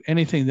is to do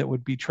anything that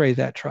would betray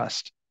that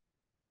trust.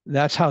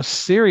 That's how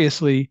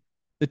seriously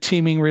the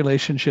teaming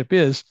relationship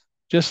is,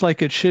 just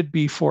like it should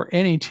be for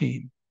any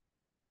team.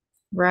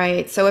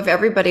 Right. So if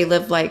everybody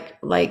lived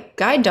like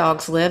guide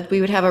dogs lived, we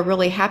would have a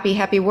really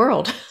happy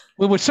world.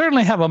 We would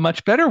certainly have a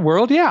much better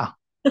world, yeah.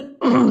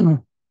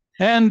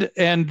 And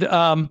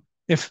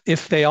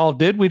if they all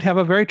did, we'd have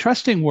a very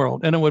trusting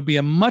world, and it would be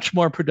a much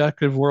more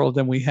productive world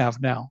than we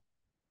have now.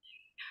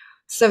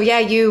 So yeah,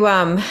 you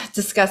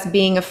discuss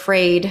being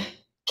afraid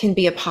can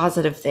be a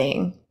positive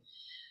thing.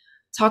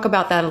 Talk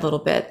about that a little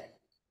bit.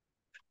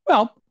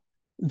 Well,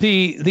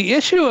 the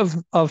issue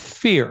of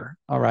fear,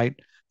 all right.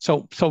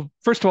 So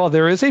first of all,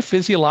 there is a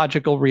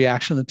physiological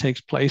reaction that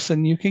takes place,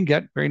 and you can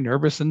get very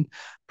nervous and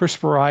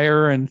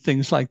perspire and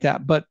things like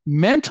that. But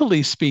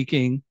mentally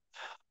speaking,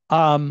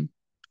 um,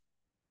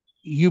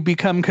 you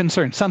become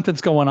concerned.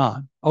 Something's going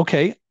on.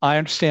 Okay, I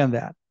understand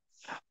that.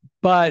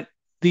 But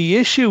the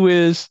issue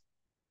is,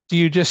 do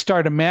you just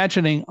start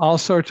imagining all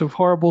sorts of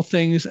horrible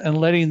things and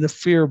letting the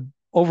fear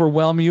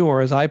overwhelm you,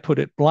 or as I put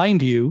it,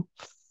 blind you?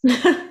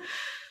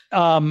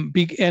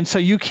 And so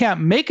you can't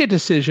make a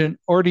decision,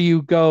 or do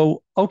you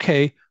go,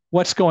 okay,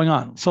 what's going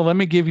on? So let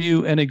me give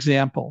you an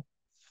example.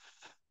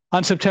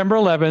 On September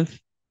 11th,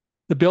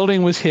 the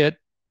building was hit.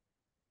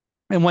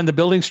 And when the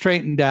building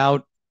straightened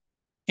out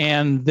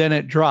and then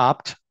it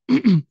dropped,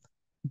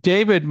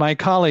 David, my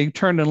colleague,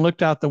 turned and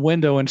looked out the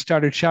window and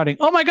started shouting,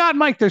 "Oh my God,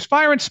 Mike, there's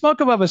fire and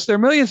smoke above us. There are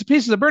millions of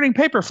pieces of burning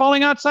paper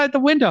falling outside the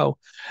window."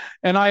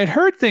 And I had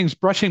heard things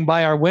brushing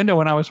by our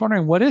window, and I was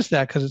wondering, what is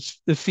that? Because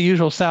it's the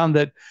usual sound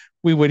that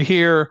we would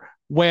hear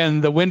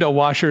when the window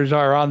washers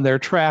are on their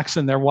tracks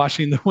and they're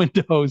washing the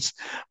windows.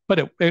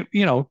 But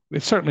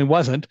it certainly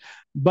wasn't.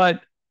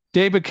 But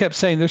David kept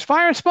saying, "There's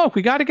fire and smoke.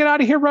 We got to get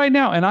out of here right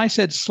now." And I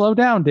said, "Slow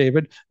down,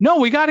 David. No,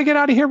 we got to get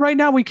out of here right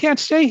now. We can't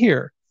stay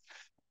here."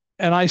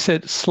 And I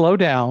said, "Slow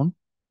down."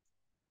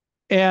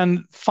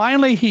 And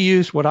finally, he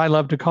used what I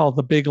love to call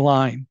the big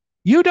line.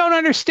 "You don't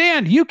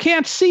understand. You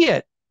can't see it."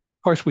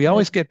 Of course, we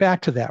always get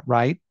back to that,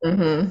 right?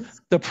 Mm-hmm.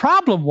 The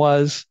problem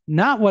was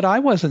not what I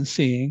wasn't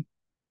seeing,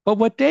 but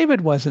what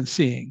David wasn't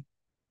seeing.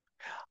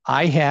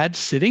 I had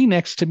sitting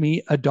next to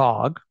me a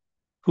dog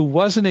who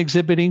wasn't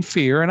exhibiting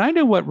fear. And I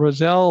knew what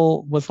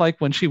Roselle was like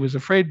when she was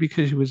afraid,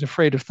 because she was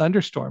afraid of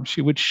thunderstorms.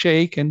 She would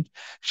shake and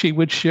she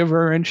would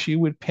shiver and she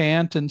would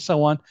pant and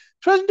so on.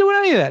 She wasn't doing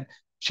any of that.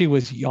 She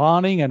was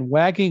yawning and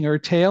wagging her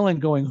tail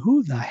and going,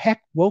 "Who the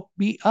heck woke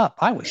me up?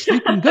 I was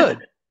sleeping good."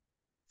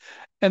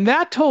 And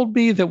that told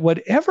me that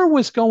whatever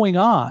was going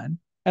on,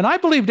 and I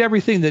believed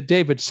everything that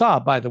David saw,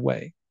 by the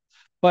way,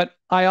 but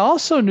I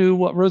also knew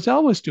what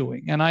Roselle was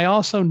doing. And I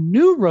also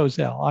knew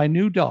Roselle. I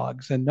knew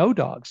dogs and no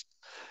dogs.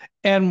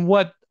 And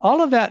what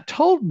all of that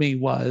told me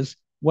was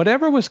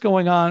whatever was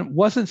going on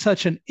wasn't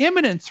such an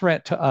imminent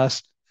threat to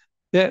us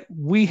that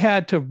we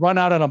had to run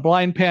out in a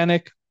blind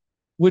panic,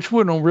 which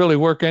wouldn't really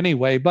work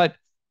anyway. But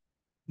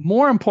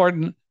more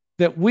important,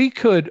 that we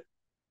could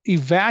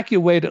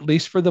evacuate, at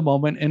least for the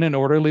moment, in an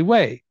orderly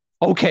way.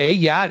 Okay,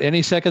 yeah, at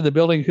any second the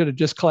building could have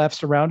just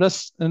collapsed around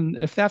us. And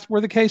if that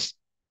were the case,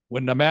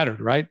 wouldn't have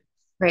mattered, right?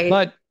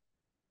 Right.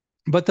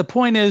 But the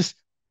point is,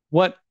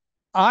 what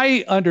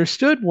I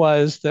understood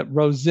was that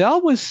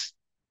Roselle was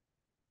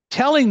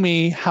telling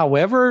me,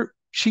 however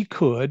she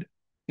could,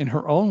 in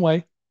her own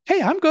way,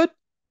 "Hey, I'm good,"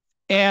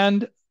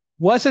 and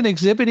wasn't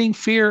exhibiting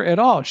fear at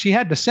all. She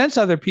had to sense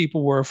other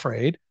people were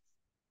afraid,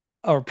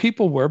 or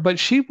people were, but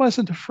she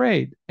wasn't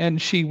afraid,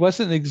 and she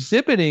wasn't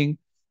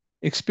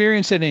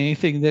experiencing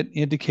anything that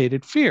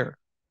indicated fear,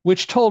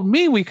 which told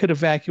me we could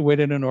evacuate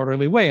in an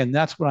orderly way. And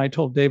that's when I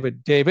told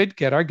David, "David,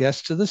 get our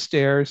guests to the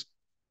stairs.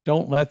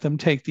 Don't let them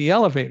take the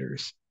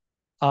elevators."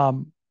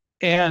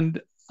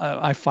 And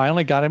I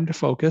finally got him to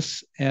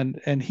focus,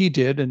 and he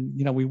did,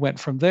 and we went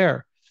from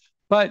there.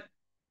 But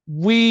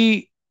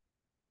we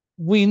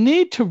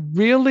need to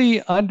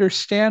really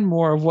understand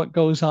more of what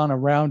goes on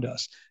around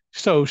us.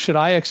 So should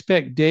I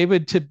expect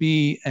David to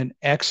be an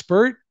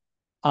expert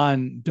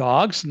on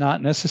dogs?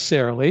 Not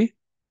necessarily.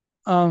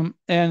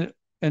 And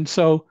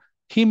so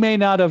he may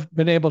not have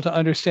been able to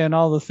understand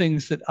all the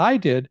things that I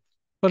did,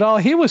 but all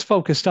he was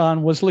focused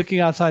on was looking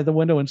outside the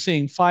window and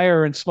seeing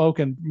fire and smoke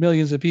and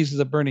millions of pieces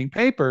of burning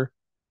paper.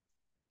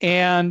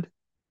 And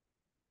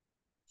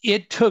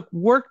it took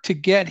work to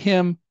get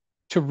him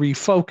to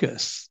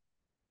refocus.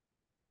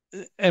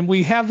 And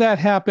we have that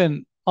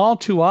happen all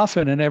too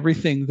often in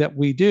everything that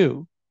we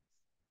do.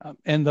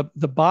 And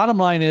the bottom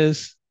line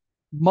is,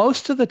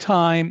 most of the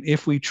time,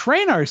 if we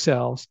train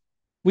ourselves,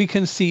 we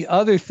can see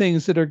other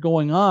things that are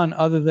going on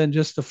other than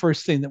just the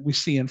first thing that we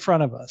see in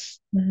front of us.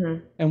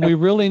 Mm-hmm. And we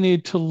really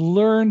need to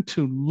learn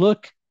to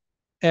look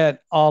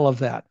at all of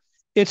that.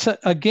 It's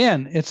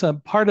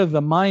a part of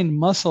the mind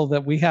muscle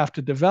that we have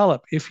to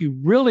develop. If you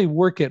really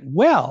work it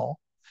well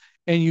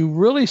and you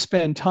really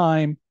spend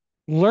time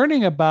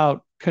learning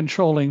about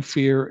controlling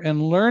fear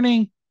and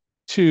learning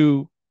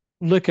to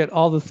look at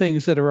all the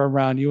things that are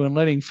around you and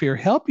letting fear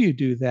help you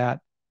do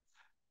that,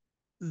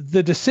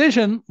 the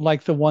decision,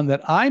 like the one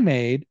that I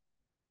made,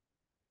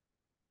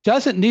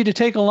 doesn't need to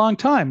take a long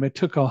time. It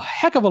took a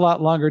heck of a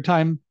lot longer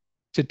time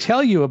to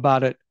tell you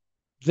about it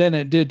than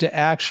it did to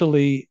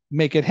actually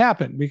make it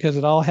happen, because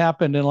it all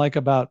happened in like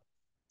about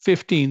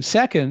 15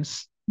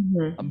 seconds.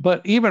 Mm-hmm.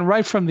 But even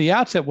right from the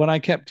outset, when I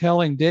kept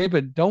telling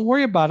David, "Don't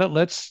worry about it.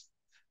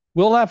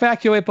 We'll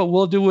evacuate, but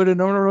we'll do it in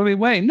an orderly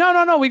way. No,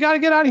 no, no. We got to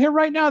get out of here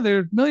right now. There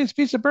are millions of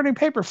pieces of burning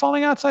paper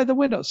falling outside the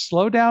window.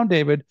 Slow down,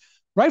 David.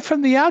 Right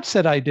from the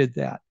outset, I did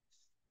that.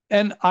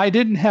 And I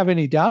didn't have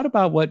any doubt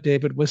about what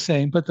David was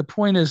saying. But the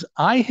point is,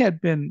 I had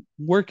been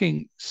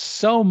working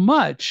so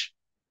much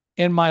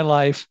in my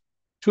life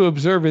to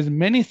observe as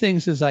many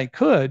things as I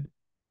could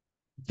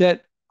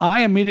that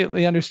I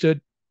immediately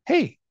understood,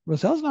 hey,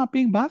 Roselle's not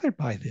being bothered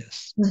by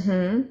this.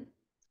 Mm-hmm.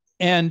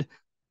 And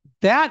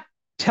that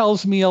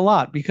tells me a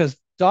lot because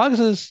dog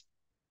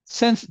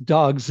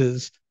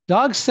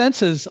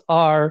senses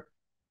are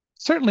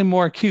certainly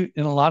more acute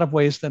in a lot of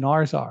ways than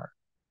ours are.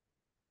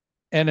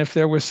 And if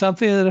there was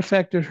something that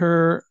affected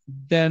her,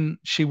 then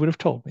she would have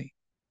told me.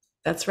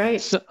 That's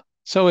right.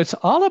 So it's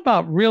all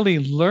about really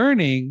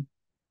learning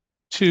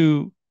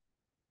to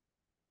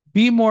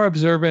be more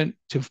observant,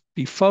 to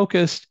be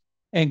focused,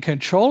 and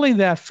controlling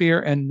that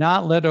fear and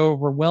not let it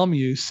overwhelm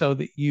you so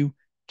that you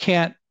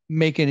can't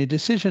make any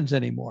decisions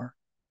anymore.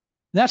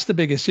 That's the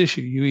biggest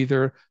issue. You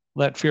either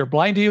let fear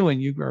blind you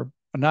and you are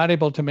not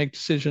able to make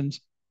decisions,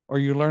 or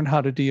you learn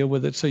how to deal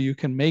with it so you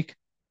can make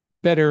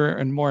better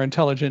and more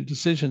intelligent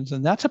decisions.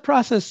 And that's a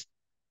process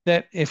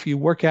that, if you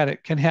work at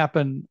it, can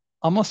happen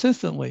almost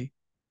instantly.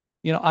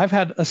 I've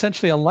had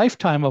essentially a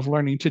lifetime of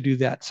learning to do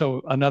that.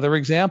 So another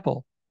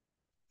example,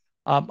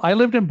 I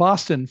lived in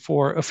Boston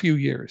for a few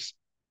years.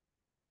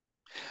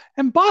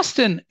 And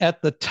Boston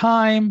at the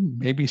time,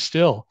 maybe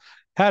still,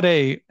 had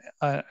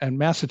and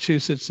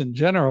Massachusetts in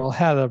general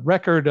had a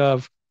record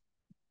of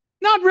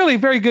not really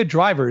very good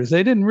drivers.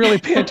 They didn't really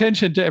pay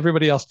attention to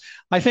everybody else.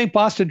 I think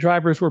Boston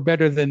drivers were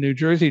better than New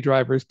Jersey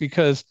drivers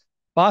because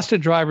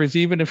Boston drivers,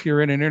 even if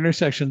you're in an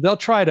intersection, they'll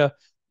try to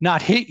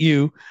not hit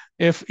you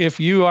if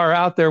you are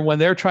out there when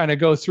they're trying to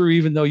go through,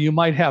 even though you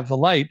might have the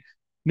light.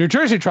 New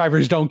Jersey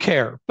drivers don't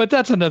care, but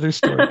that's another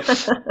story.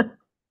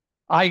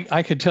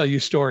 I could tell you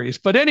stories.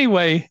 But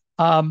anyway,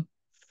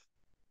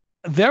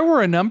 there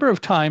were a number of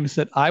times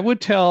that I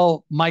would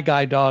tell my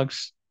guide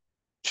dogs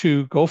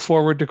to go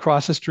forward to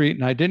cross the street,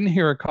 and I didn't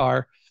hear a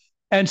car.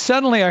 And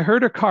suddenly I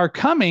heard a car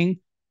coming.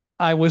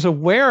 I was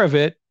aware of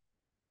it.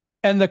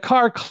 And the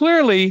car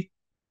clearly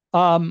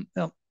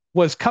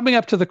was coming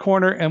up to the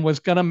corner and was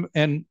going to,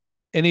 and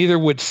either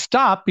would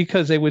stop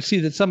because they would see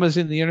that someone's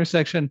in the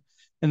intersection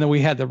and then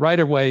we had the right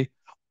of way,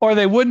 or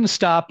they wouldn't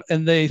stop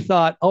and they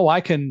thought, oh,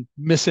 I can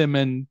miss him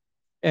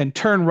and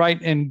turn right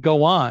and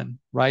go on,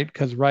 right?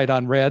 Because right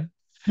on red.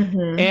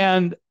 Mm-hmm.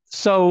 And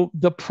so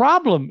the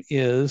problem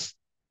is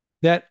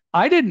that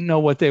I didn't know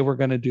what they were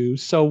going to do.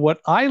 So what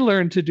I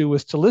learned to do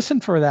was to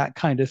listen for that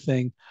kind of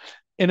thing.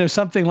 And if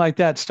something like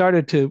that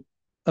started to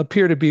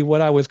appear to be what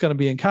I was going to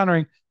be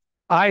encountering,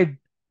 I'd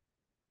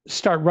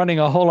start running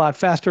a whole lot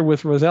faster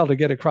with Roselle to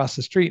get across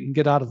the street and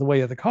get out of the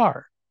way of the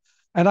car.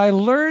 And I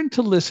learned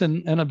to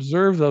listen and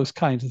observe those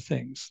kinds of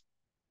things,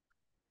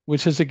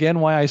 which is, again,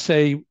 why I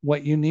say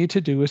what you need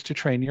to do is to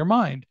train your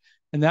mind.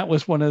 And that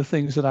was one of the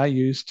things that I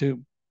used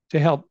to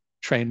help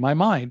train my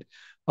mind.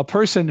 A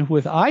person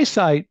with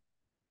eyesight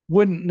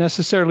wouldn't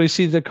necessarily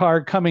see the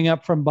car coming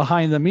up from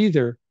behind them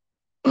either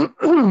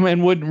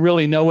and wouldn't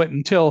really know it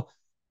until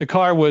the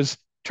car was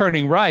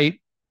turning right.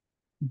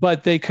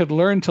 But they could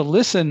learn to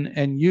listen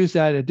and use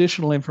that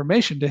additional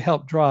information to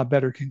help draw a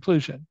better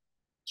conclusion.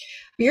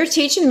 You're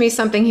teaching me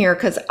something here,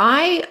 because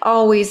I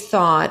always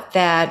thought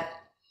that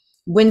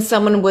when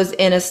someone was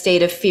in a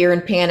state of fear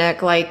and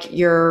panic, like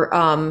your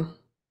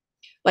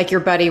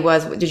buddy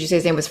was, did you say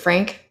his name was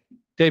Frank?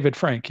 David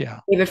Frank,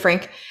 yeah. David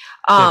Frank.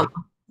 David.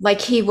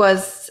 Like he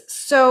was,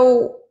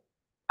 so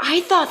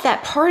I thought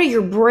that part of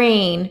your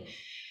brain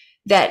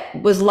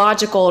that was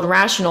logical and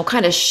rational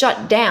kind of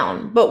shut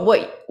down. But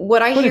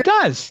what I hear it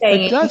does.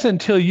 It does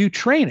until you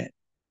train it.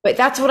 But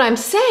that's what I'm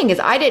saying is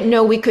I didn't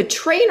know we could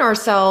train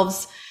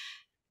ourselves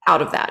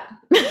out of that.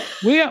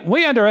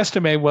 We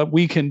underestimate what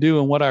we can do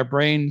and what our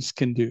brains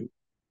can do,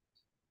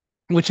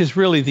 which is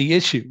really the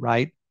issue,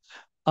 right?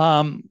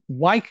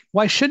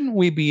 Why shouldn't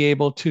we be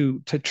able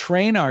to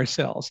train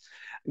ourselves?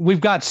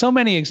 We've got so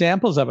many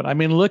examples of it. I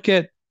mean, look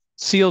at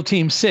SEAL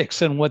Team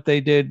 6 and what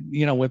they did,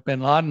 with bin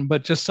Laden,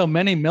 but just so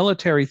many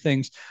military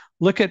things.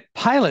 Look at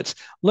pilots.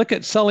 Look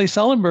at Sully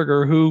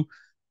Sullenberger, who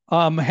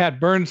had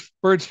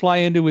birds fly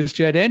into his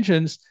jet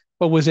engines,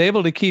 but was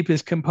able to keep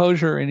his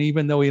composure. And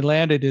even though he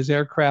landed his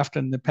aircraft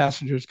and the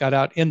passengers got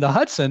out in the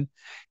Hudson,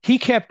 he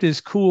kept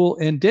his cool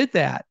and did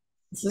that.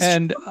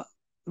 And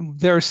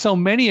there are so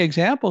many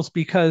examples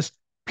because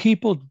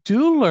people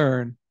do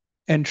learn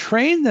and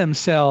train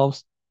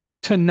themselves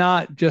to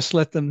not just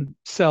let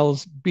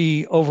themselves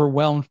be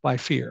overwhelmed by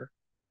fear.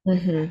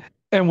 Mm-hmm.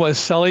 And was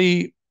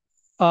Sully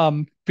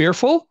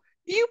fearful?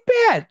 You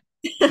bet.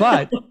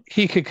 But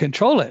he could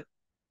control it.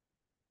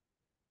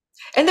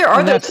 And there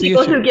are those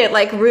people who get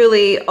like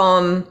really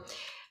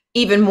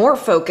even more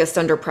focused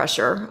under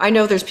pressure. I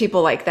know there's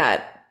people like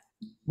that.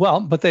 Well,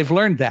 but they've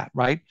learned that,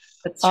 right?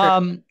 That's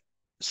true.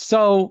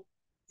 So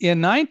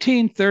in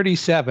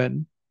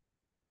 1937,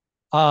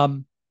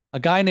 a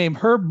guy named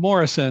Herb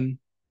Morrison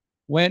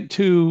went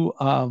to,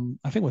 I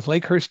think it was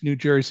Lakehurst, New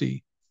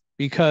Jersey,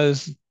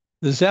 because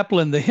the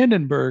Zeppelin, the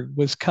Hindenburg,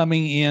 was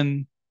coming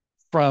in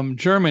from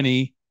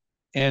Germany,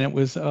 and it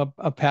was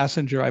a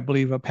passenger, I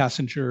believe, a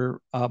passenger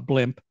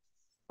blimp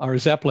or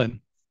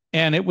Zeppelin,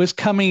 and it was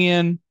coming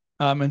in.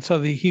 And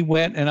so he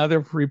went, and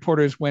other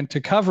reporters went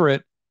to cover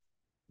it.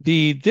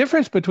 The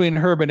difference between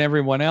Herb and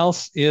everyone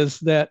else is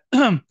that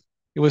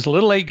it was a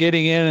little late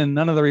getting in, and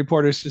none of the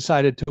reporters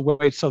decided to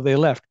wait, so they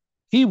left.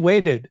 He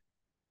waited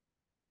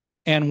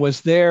and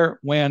was there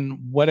when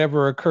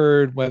whatever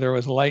occurred, whether it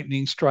was a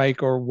lightning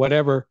strike or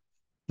whatever,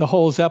 the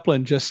whole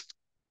Zeppelin just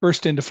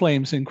burst into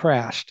flames and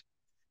crashed.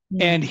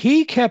 Mm. And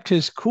he kept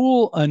his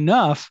cool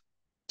enough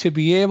to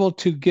be able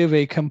to give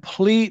a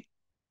complete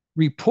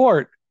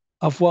report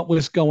of what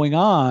was going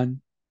on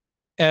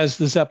as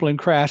the Zeppelin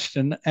crashed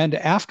and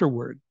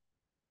afterward.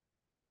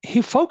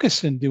 He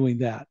focused in doing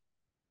that.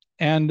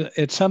 And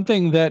it's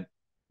something that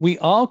we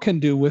all can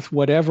do with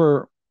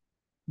whatever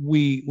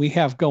we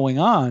have going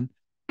on,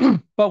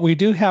 but we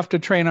do have to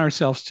train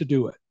ourselves to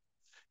do it.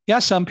 Yeah,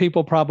 some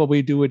people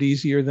probably do it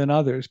easier than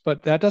others,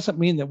 but that doesn't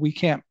mean that we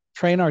can't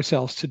train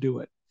ourselves to do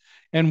it.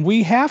 And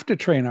we have to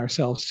train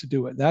ourselves to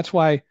do it. That's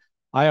why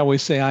I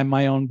always say I'm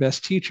my own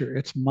best teacher.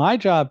 It's my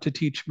job to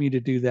teach me to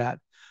do that.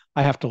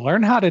 I have to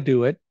learn how to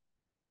do it,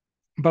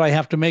 but I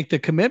have to make the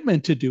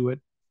commitment to do it.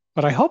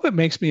 But I hope it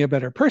makes me a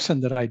better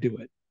person that I do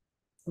it.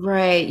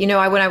 Right. You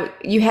know,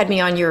 you had me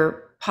on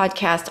your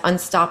podcast,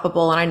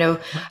 Unstoppable, and I don't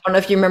know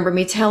if you remember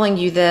me telling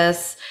you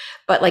this,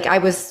 but like I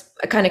was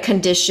kind of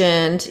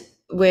conditioned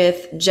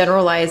with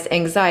generalized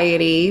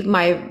anxiety.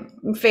 My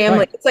family,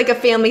 right. It's like a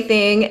family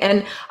thing.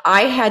 And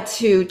I had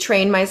to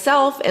train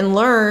myself and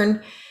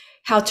learn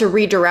how to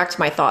redirect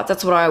my thoughts.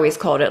 That's what I always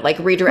called it, like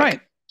redirect,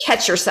 right.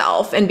 Catch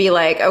yourself and be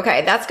like,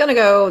 okay, that's going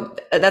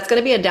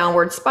to be a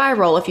downward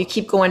spiral if you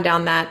keep going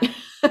down that,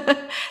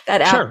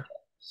 that sure. out.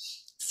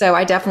 So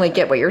I definitely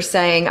get what you're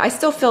saying. I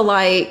still feel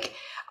like,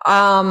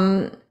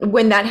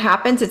 when that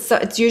happens,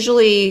 it's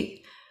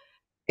usually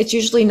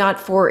not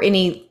for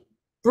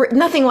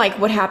nothing like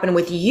what happened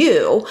with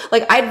you.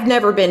 Like I've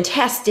never been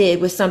tested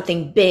with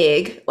something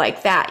big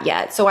like that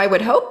yet. So I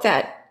would hope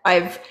that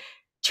I've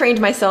trained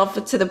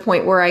myself to the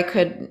point where I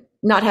could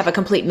not have a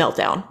complete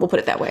meltdown. We'll put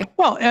it that way.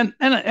 Well, and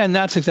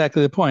that's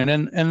exactly the point.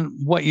 And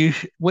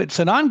it's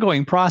an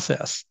ongoing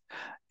process.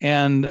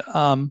 And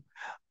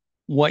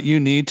what you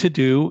need to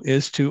do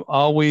is to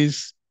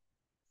always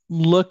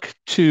look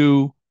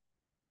to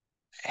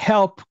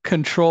help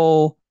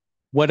control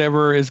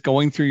whatever is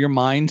going through your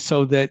mind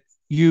so that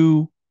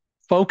you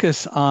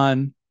focus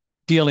on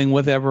dealing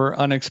with whatever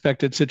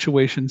unexpected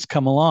situations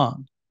come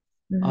along.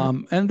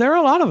 Mm-hmm. And there are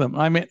a lot of them.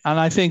 I mean, and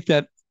I think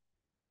that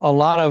a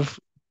lot of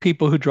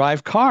people who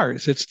drive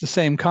cars, it's the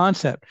same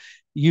concept.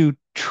 You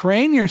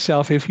train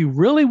yourself, if you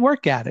really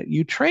work at it,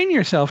 you train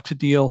yourself to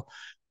deal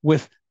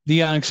with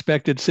the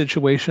unexpected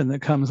situation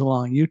that comes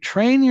along. You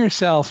train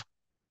yourself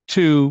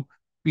to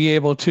be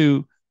able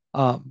to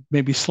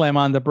maybe slam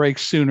on the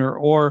brakes sooner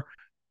or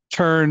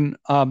turn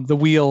the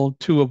wheel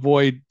to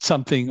avoid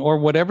something or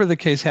whatever the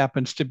case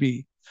happens to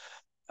be.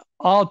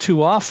 All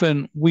too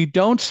often, we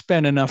don't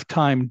spend enough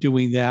time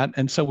doing that.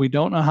 And so we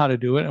don't know how to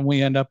do it. And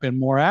we end up in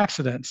more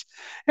accidents.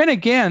 And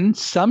again,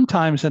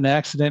 sometimes an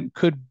accident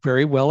could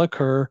very well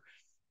occur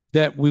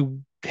that we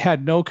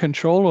had no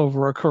control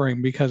over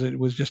occurring because it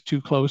was just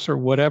too close or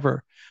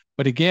whatever.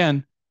 But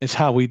again, it's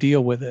how we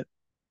deal with it.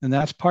 And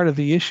that's part of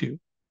the issue.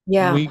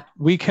 Yeah.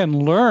 We can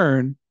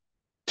learn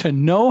to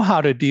know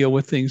how to deal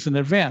with things in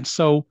advance.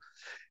 So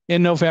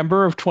in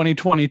November of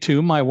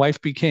 2022, my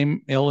wife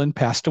became ill and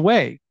passed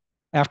away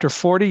after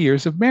 40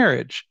 years of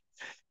marriage.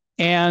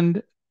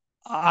 And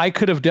I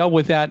could have dealt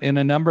with that in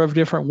a number of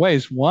different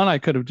ways. One, I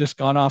could have just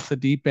gone off the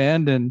deep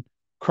end and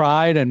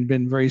cried and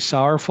been very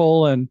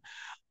sorrowful and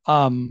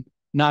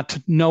not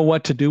to know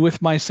what to do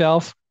with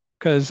myself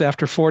because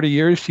after 40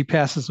 years, she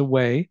passes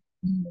away.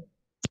 Mm-hmm.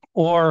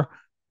 Or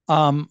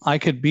I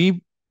could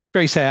be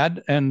very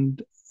sad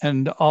and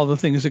all the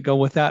things that go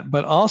with that,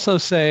 but also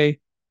say,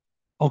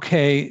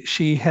 okay,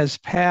 she has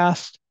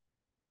passed,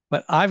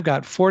 but I've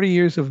got 40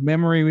 years of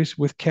memories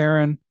with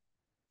Karen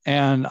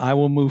and I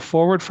will move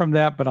forward from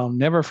that, but I'll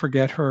never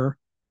forget her.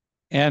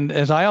 And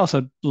as I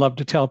also love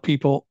to tell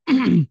people,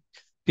 the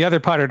other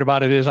part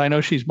about it is I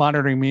know she's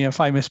monitoring me. If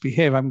I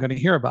misbehave, I'm going to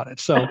hear about it.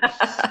 So,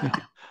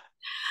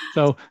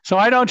 so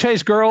I don't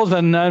chase girls,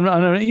 and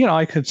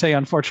I could say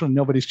unfortunately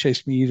nobody's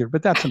chased me either,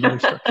 but that's another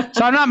story.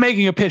 So I'm not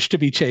making a pitch to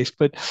be chased,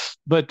 but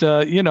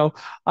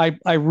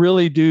I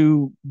really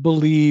do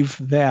believe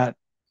that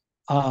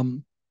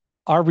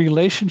our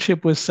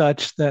relationship was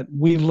such that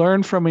we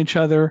learn from each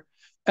other,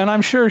 and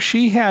I'm sure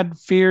she had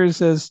fears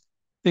as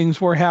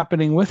things were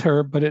happening with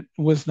her, but it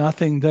was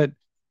nothing that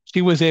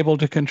she was able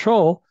to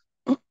control,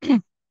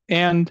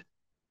 and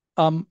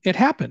it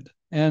happened,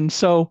 and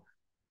so.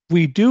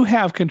 We do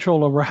have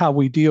control over how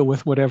we deal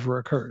with whatever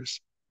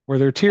occurs. Were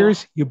there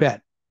tears? You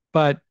bet.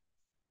 But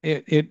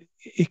it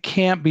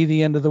can't be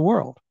the end of the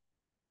world.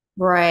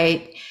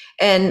 Right.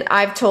 And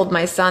I've told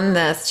my son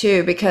this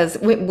too, because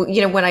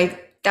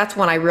that's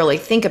when I really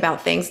think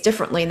about things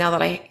differently now that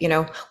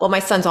my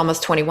son's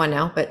almost 21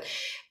 now, but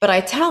But I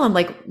tell him,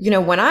 like,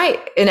 when I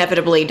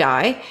inevitably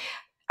die,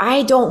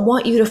 I don't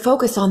want you to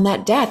focus on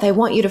that death. I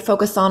want you to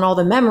focus on all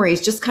the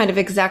memories, just kind of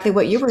exactly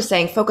what you were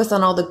saying. Focus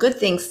on all the good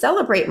things,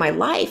 celebrate my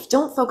life.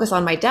 Don't focus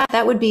on my death.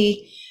 That would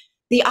be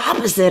the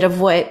opposite of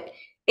what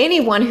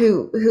anyone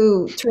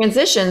who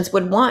transitions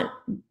would want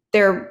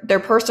their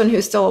person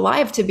who's still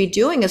alive to be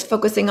doing, is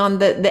focusing on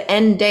the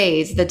end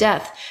days, the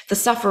death, the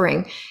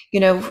suffering.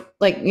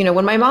 Like,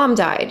 when my mom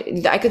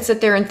died, I could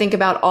sit there and think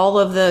about all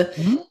of the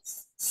Mhm.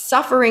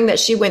 suffering that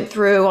she went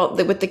through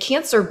with the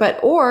cancer,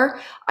 or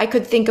I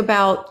could think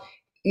about,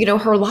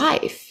 her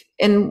life.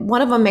 And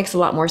one of them makes a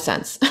lot more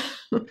sense.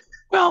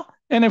 Well,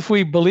 and if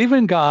we believe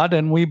in God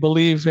and we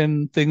believe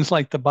in things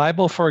like the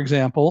Bible, for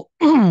example,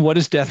 what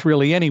is death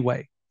really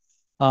anyway?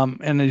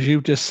 And as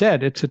you just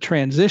said, it's a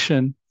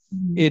transition.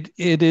 It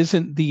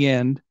isn't the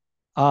end.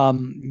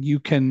 You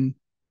can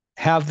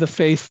have the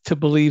faith to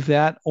believe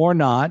that or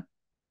not.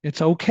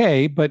 It's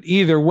okay, but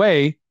either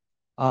way,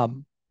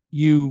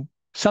 you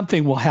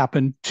something will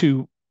happen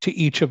to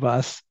each of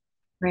us,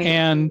 Right.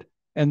 and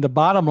the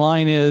bottom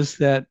line is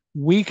that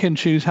we can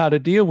choose how to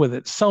deal with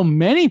it. So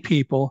many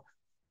people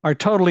are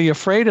totally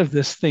afraid of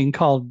this thing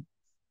called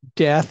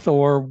death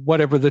or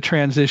whatever the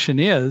transition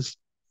is,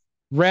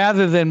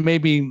 rather than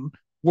maybe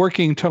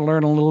working to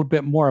learn a little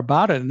bit more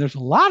about it. And there's a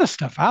lot of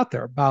stuff out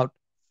there about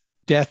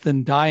death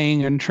and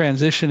dying and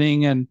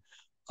transitioning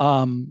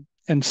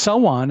and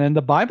so on. And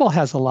the Bible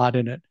has a lot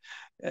in it.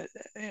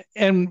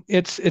 And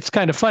it's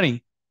kind of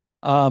funny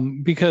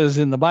because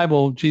in the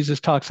Bible, Jesus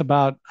talks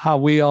about how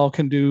we all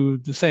can do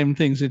the same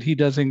things that he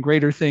does in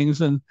greater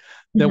things, and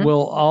that Mm-hmm.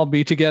 we'll all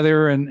be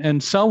together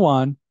and so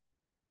on.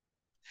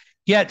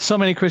 Yet so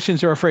many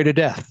Christians are afraid of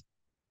death.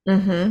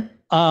 Mm-hmm.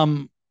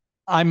 Um,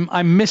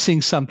 I'm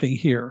missing something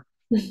here.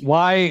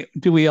 Why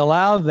do we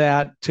allow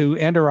that to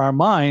enter our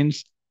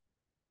minds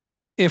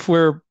if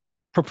we're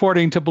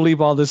purporting to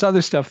believe all this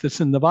other stuff that's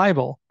in the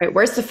Bible? Right.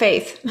 Where's the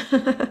faith?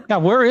 Yeah,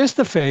 where is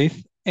the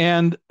faith,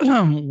 and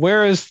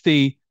where is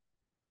the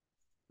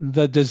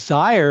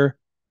desire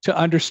to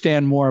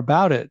understand more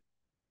about it?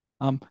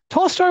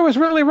 Tolstoy was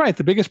really right.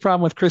 The biggest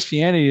problem with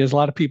Christianity is a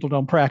lot of people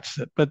don't practice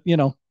it. But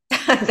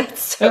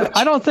That's so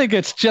I true. don't think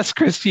it's just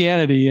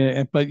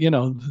Christianity, but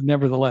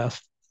nevertheless.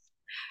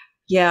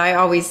 Yeah, I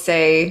always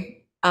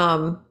say,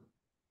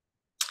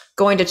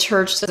 going to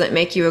church doesn't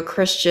make you a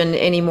Christian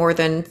any more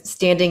than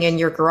standing in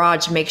your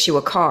garage makes you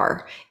a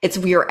car. It's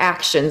your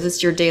actions,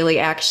 it's your daily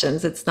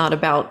actions. It's not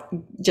about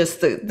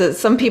just the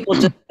some people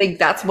just think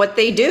that's what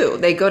they do.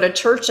 They go to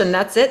church and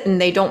that's it, and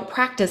they don't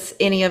practice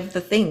any of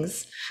the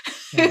things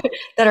Yeah.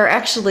 that are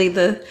actually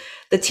the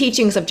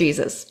teachings of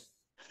Jesus.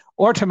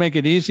 Or to make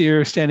it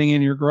easier, standing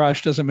in your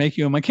garage doesn't make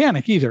you a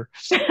mechanic either.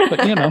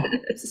 But yeah,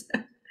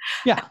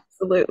 I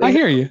Absolutely.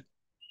 hear you.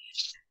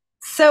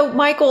 So,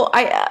 Michael,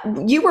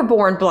 you were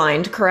born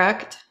blind,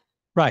 correct?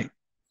 Right.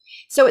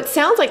 So it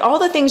sounds like all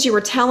the things you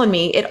were telling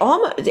me, it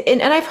almost,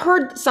 and I've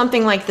heard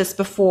something like this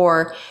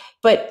before,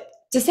 but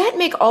does that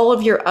make all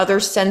of your other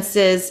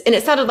senses, and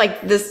it sounded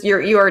like this,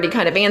 you already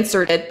kind of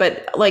answered it,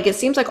 but like it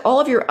seems like all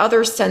of your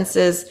other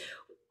senses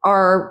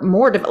are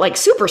more like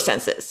super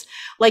senses.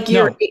 Like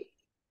No,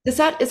 is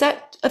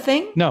that a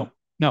thing? no,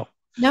 no.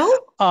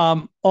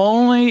 No?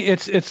 Only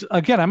it's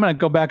again, I'm going to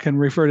go back and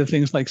refer to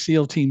things like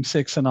SEAL Team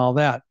 6 and all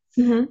that.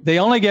 Mm-hmm. They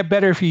only get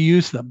better if you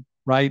use them,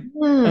 right?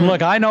 And Hmm.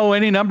 look, I know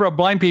any number of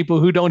blind people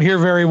who don't hear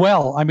very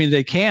well. I mean,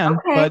 they can,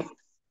 Okay. but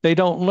they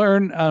don't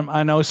learn.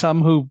 I know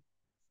some who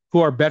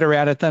are better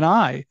at it than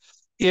I.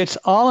 It's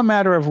all a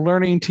matter of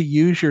learning to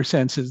use your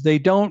senses. They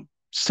don't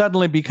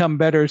suddenly become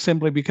better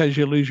simply because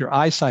you lose your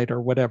eyesight or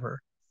whatever.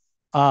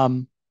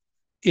 Um,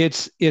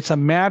 it's a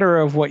matter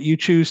of what you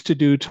choose to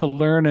do to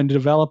learn and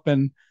develop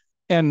and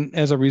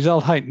as a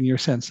result heighten your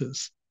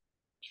senses.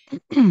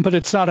 But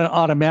it's not an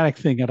automatic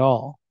thing at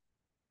all.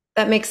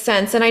 That makes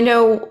sense. And I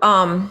know,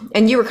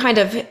 and you were kind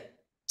of,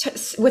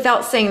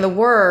 without saying the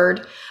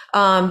word,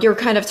 you're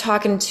kind of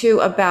talking too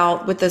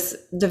about with this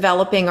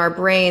developing our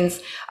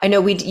brains. I know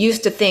we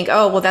used to think,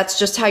 oh, well, that's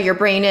just how your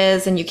brain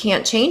is and you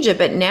can't change it.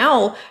 But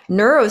now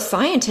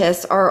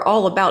neuroscientists are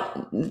all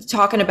about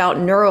talking about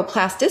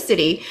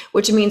neuroplasticity,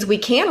 which means we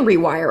can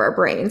rewire our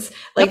brains.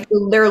 Like Yep.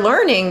 they're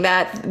learning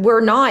that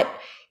we're not,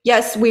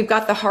 yes, we've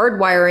got the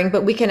hard wiring,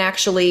 but we can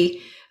actually,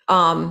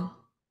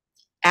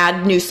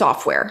 add new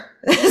software,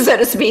 so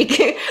to speak.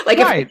 Like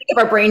if we Right. think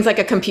of our brains like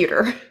a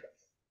computer.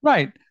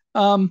 Right.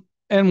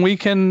 And we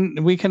can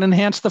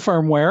enhance the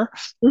firmware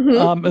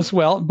Hmm. as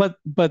well. But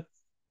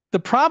the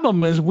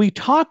problem is we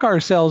talk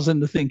ourselves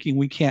into thinking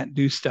we can't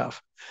do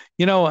stuff,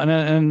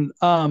 and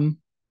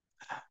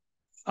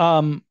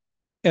um,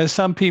 as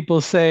some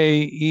people say,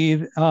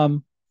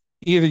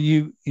 either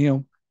you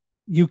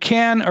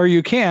can or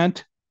you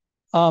can't.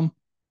 Um,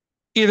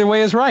 Either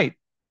way is right.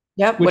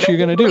 Yep. Which Whatever you're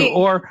going you to do, believe.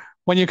 or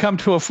when you come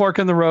to a fork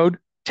in the road,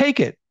 take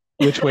it.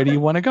 Which way do you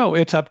want to go?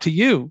 It's up to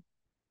you.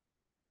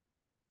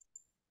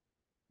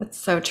 That's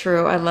so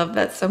true. I love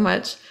that so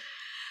much.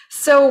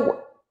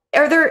 So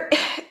are there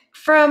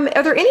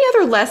are there any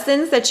other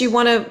lessons that you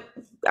want to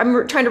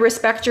I'm trying to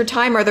respect your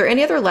time. Are there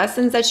any other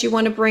lessons that you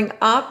want to bring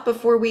up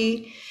before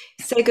we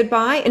say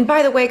goodbye? And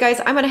by the way,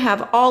 guys, I'm going to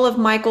have all of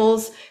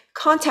Michael's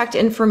contact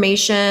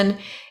information.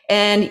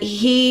 And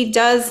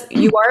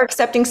you are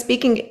accepting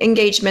speaking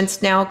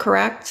engagements now,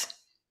 correct?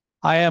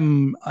 I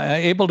am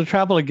able to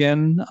travel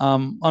again,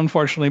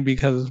 unfortunately,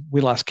 because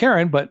we lost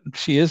Karen, but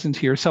she isn't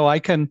here. So I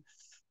can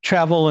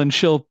travel and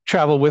she'll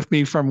travel with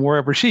me from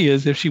wherever she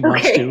is if she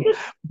wants Okay. to.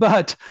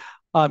 But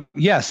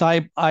yes,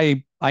 I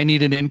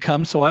need an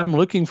income. So I'm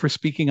looking for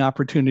speaking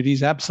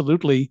opportunities,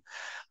 absolutely.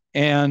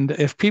 And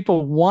if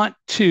people want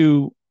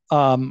to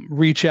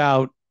reach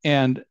out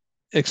and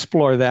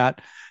explore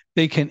that,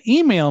 they can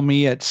email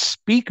me at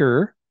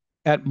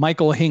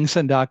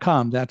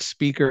speaker@michaelhingson.com. That's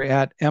speaker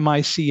at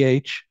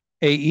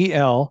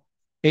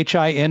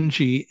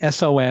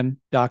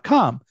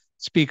michaelhingson.com.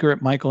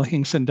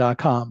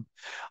 Speaker@michaelhingson.com.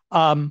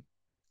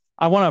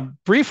 I want to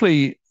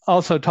briefly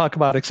also talk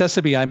about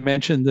Accessiby. I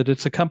mentioned that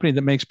it's a company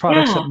that makes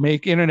products Yeah. that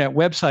make internet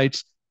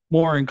websites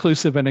more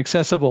inclusive and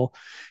accessible.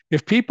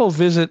 If people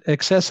visit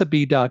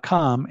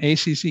accessiby.com,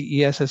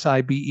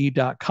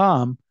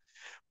 ACCESSIBE.com,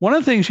 one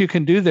of the things you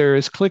can do there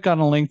is click on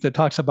a link that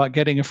talks about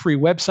getting a free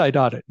website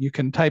audit. You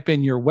can type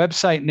in your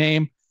website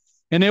name,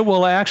 and it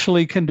will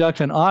actually conduct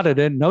an audit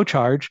at no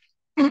charge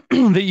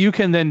that you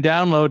can then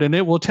download, and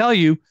it will tell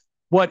you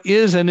what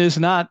is and is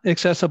not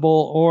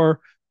accessible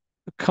or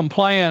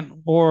compliant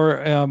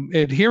or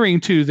adhering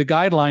to the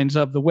guidelines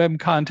of the Web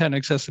Content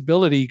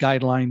Accessibility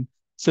Guideline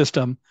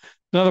System.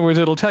 In other words,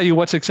 it'll tell you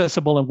what's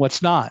accessible and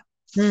what's not.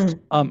 Hmm.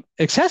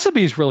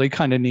 Accessibility is really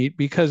kind of neat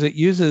because it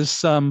uses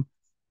some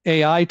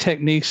AI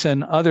techniques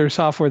and other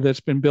software that's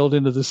been built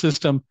into the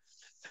system.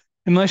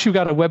 Unless you've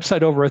got a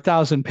website over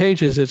 1,000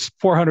 pages, it's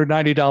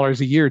 $490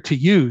 a year to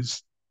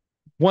use.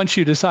 Once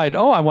you decide,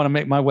 oh, I want to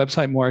make my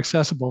website more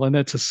accessible, and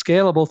it's a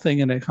scalable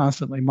thing and it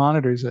constantly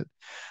monitors it.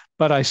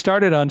 But I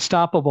started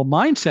Unstoppable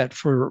Mindset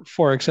for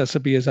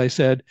Accessibility, as I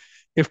said.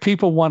 If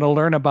people want to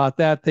learn about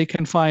that, they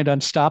can find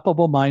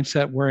Unstoppable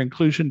Mindset, where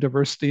inclusion,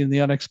 diversity, and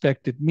the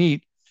unexpected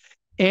meet,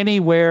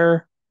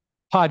 anywhere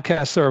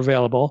podcasts are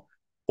available,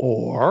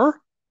 or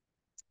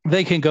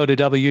they can go to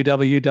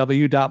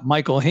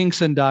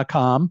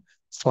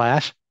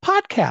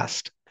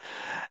www.michaelhingson.com/podcast.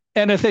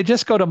 And if they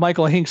just go to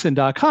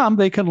michaelhingson.com,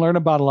 they can learn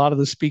about a lot of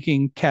the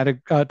speaking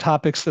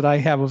topics that I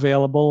have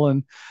available,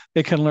 and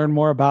they can learn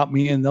more about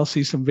me, and they'll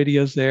see some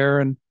videos there.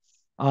 And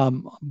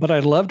but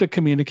I'd love to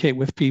communicate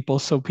with people,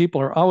 so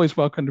people are always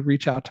welcome to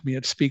reach out to me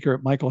at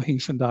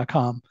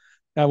speaker@michaelhingson.com.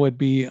 That would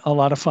be a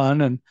lot of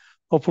fun, and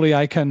hopefully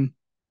I can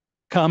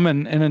come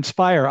and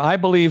inspire. I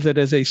believe that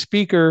as a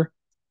speaker,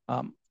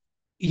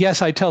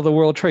 yes, I tell the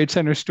World Trade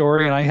Center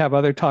story and I have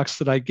other talks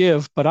that I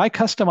give, but I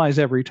customize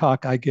every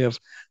talk I give.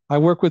 I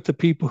work with the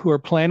people who are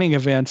planning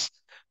events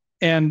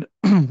and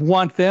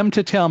want them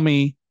to tell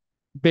me,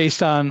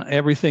 based on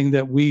everything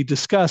that we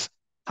discuss,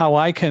 how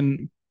I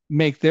can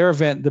make their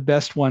event the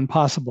best one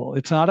possible.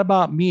 It's not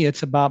about me,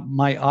 it's about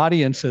my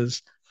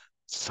audiences.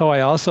 So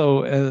I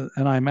also,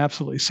 and I'm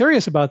absolutely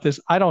serious about this,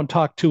 I don't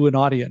talk to an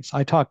audience,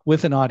 I talk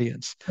with an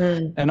audience.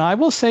 Hmm. And I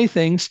will say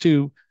things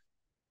to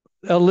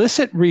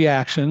elicit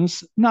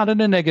reactions, not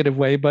in a negative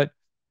way, but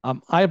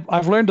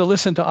I've learned to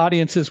listen to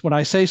audiences when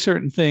I say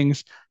certain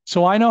things,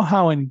 so I know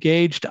how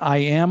engaged I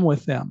am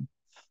with them.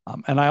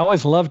 And I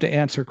always love to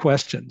answer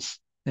questions,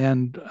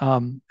 and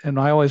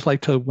I always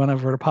like to,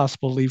 whenever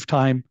possible, leave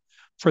time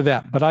for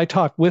that. But I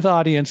talk with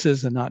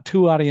audiences and not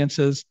to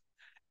audiences,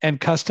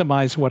 and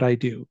customize what I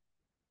do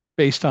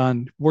based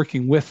on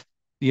working with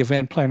the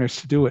event planners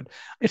to do it.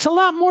 It's a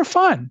lot more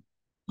fun.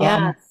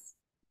 Um,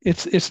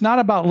 Yes. it's not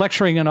about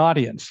lecturing an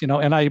audience,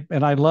 and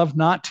I love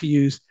not to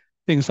use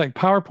things like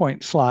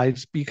PowerPoint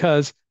slides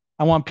because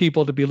I want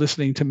people to be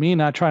listening to me,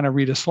 not trying to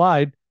read a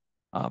slide.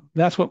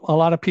 That's what a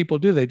lot of people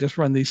do. They just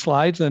run these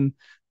slides and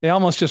they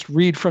almost just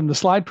read from the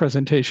slide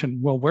presentation.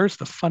 Well, where's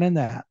the fun in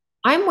that?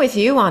 I'm with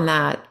you on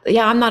that.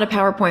 Yeah, I'm not a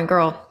PowerPoint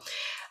girl.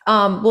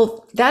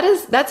 Well,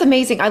 that's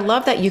amazing. I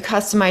love that you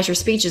customize your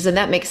speeches, and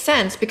that makes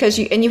sense because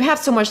you have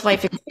so much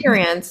life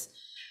experience,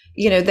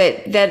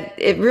 that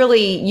it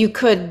really you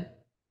could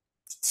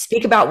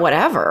speak about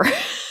whatever.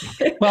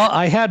 Well,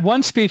 I had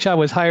one speech I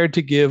was hired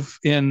to give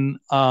in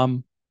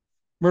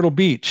Myrtle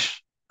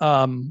Beach,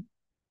 and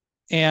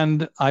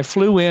I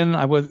flew in.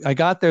 I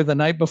got there the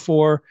night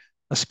before.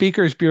 A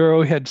speakers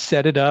bureau had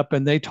set it up,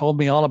 and they told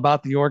me all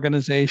about the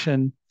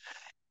organization.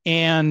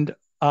 And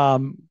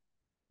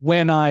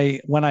when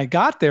I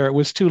got there, it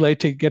was too late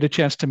to get a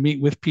chance to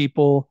meet with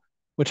people,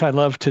 which I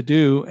love to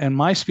do. And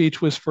my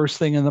speech was first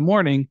thing in the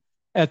morning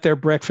at their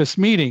breakfast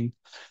meeting.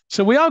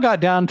 So we all got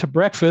down to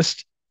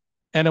breakfast,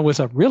 and it was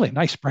a really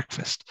nice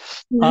breakfast.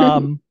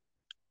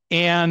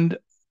 And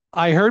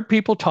I heard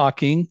people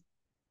talking,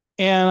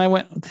 and I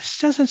went, "This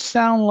doesn't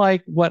sound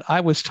like what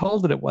I was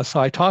told that it was."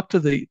 So I talked to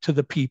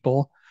the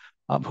people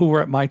who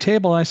were at my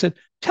table, and I said,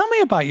 "Tell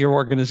me about your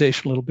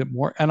organization a little bit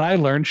more." And I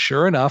learned,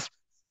 sure enough,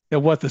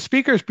 that what the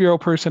Speakers Bureau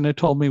person had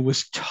told me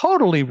was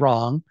totally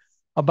wrong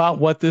about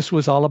what this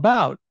was all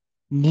about.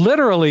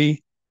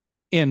 Literally,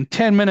 in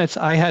 10 minutes,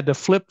 I had to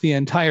flip the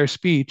entire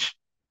speech,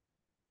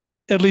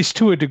 at least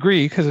to a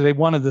degree, because they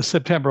wanted the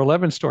September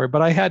 11th story,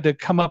 but I had to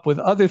come up with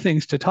other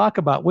things to talk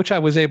about, which I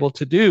was able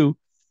to do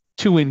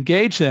to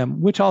engage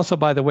them, which also,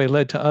 by the way,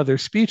 led to other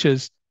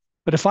speeches.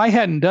 But if I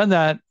hadn't done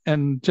that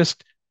and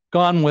just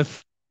gone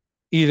with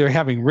either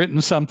having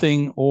written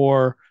something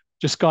or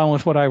just gone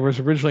with what I was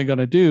originally going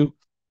to do,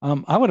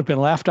 I would have been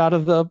laughed out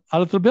of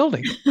the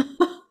building.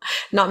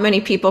 Not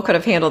many people could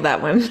have handled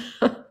that one.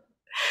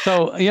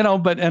 So,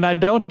 and I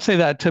don't say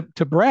that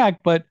to brag,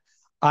 but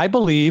I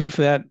believe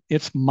that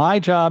it's my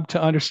job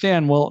to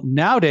understand. Well,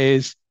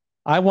 nowadays,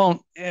 I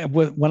won't,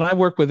 when I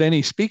work with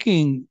any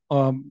speaking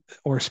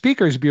or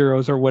speakers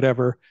bureaus or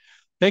whatever,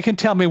 they can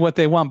tell me what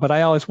they want, but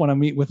I always want to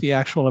meet with the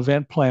actual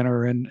event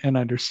planner and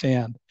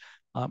understand.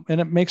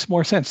 And it makes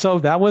more sense. So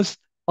that was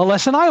a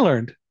lesson I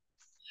learned.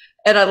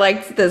 And I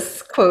liked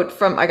this quote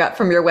I got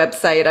from your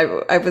website.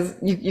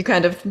 You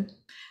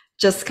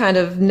kind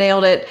of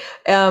nailed it,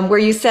 where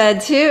you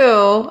said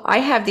too, I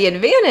have the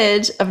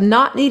advantage of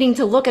not needing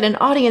to look at an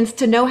audience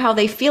to know how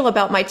they feel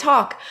about my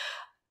talk.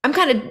 I'm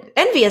kind of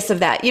envious of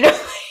that,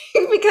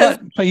 because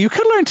but you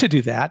could learn to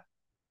do that.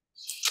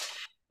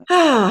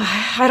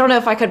 I don't know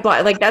if I could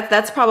like that.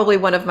 That's probably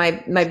one of my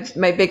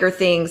bigger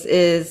things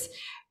is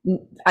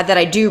that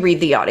I do read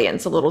the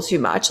audience a little too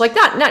much. Like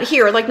not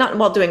here, like not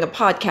while doing a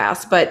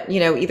podcast, but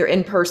either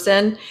in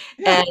person,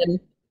 and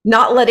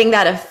not letting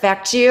that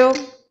affect you.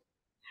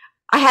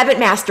 I haven't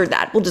mastered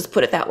that. We'll just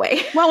put it that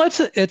way. Well,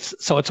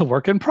 it's a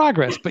work in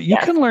progress, but you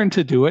can learn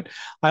to do it.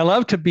 I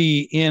love to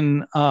be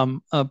in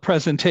a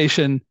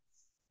presentation,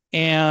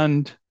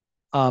 and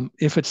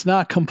if it's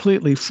not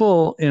completely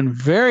full,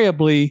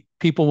 invariably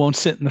people won't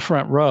sit in the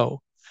front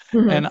row,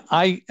 and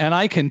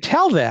I can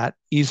tell that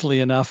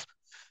easily enough.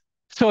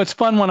 So it's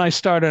fun when I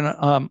start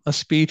a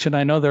speech and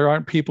I know there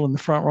aren't people in the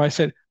front row. I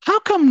said, "How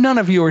come none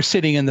of you are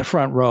sitting in the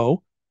front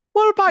row?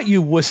 What about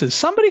you wusses?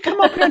 Somebody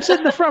come up here and sit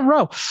in the front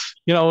row."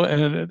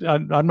 And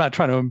I'm not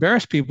trying to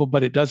embarrass people,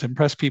 but it does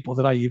impress people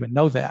that I even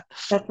know that.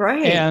 That's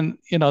right. And,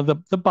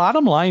 the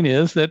bottom line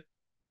is that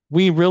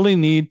we really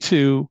need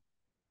to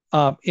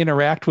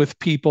interact with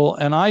people.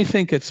 And I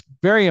think it's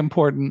very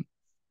important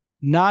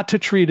not to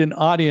treat an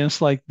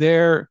audience like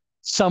they're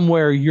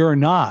somewhere you're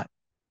not,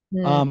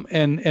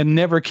 and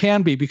never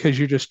can be, because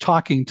you're just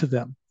talking to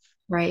them.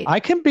 Right. I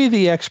can be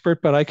the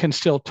expert, but I can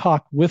still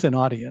talk with an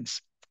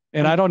audience.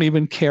 And I don't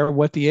even care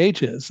what the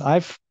age is.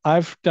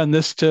 I've done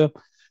this to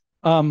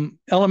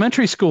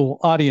elementary school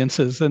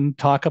audiences and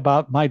talk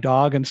about my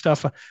dog and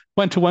stuff. I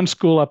went to one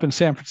school up in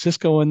San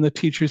Francisco, and the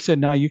teacher said,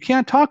 "Now you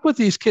can't talk with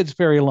these kids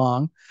very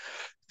long.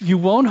 You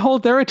won't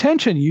hold their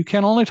attention. You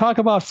can only talk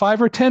about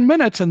 5 or 10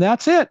 minutes, and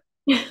that's it."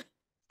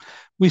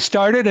 We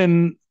started,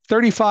 and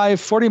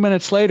 35, 40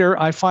 minutes later,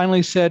 I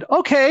finally said,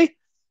 "Okay,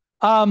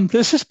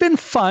 this has been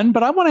fun,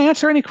 but I want to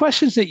answer any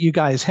questions that you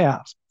guys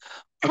have."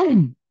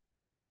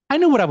 I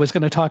knew what I was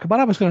going to talk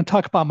about. I was going to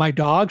talk about my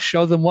dog,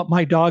 show them what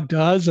my dog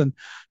does, and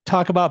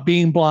talk about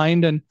being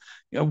blind. And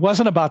it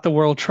wasn't about the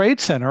World Trade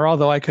Center,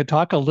 although I could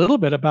talk a little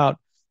bit about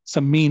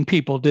some mean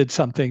people did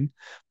something.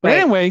 But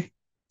anyway,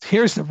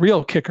 here's the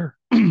real kicker.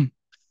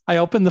 I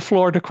opened the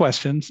floor to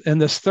questions, and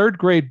this third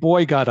grade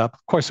boy got up.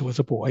 Of course, it was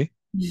a boy.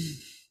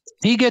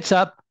 He gets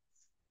up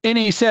and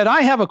he said, "I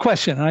have a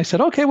question." And I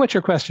said, "Okay, what's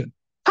your question?"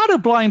 "How do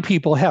blind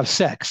people have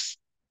sex?"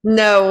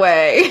 No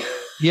way.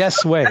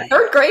 Yes way. A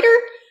third grader?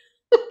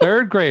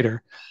 Third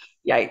grader.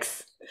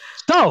 Yikes.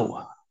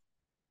 So,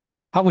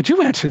 how would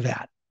you answer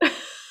that?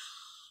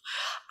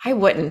 I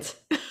wouldn't.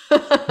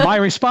 My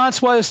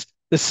response was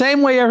the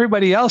same way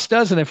everybody else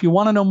does. And if you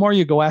want to know more,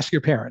 you go ask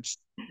your parents.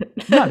 I'm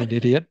not an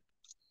idiot.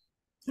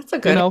 That's a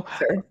good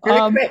answer.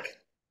 Very quick.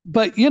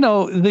 But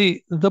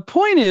the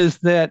point is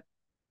that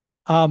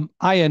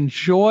I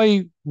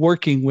enjoy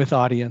working with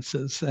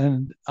audiences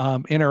and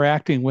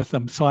interacting with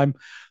them. So I'm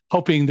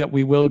hoping that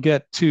we will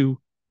get to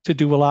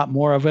do a lot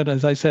more of it.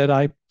 As I said,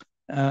 I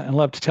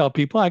love to tell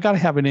people I got to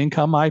have an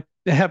income. I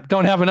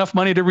don't have enough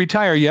money to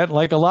retire yet,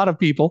 like a lot of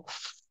people.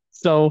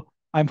 So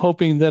I'm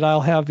hoping that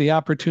I'll have the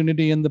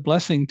opportunity and the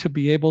blessing to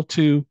be able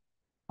to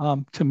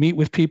meet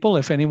with people.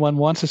 If anyone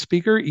wants a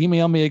speaker,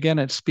 email me again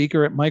at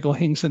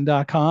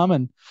speaker@michaelhingson.com,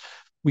 and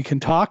we can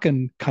talk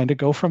and kind of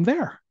go from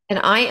there. And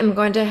I am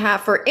going to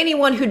have, for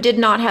anyone who did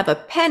not have a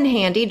pen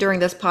handy during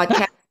this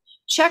podcast,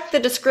 check the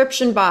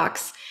description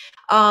box.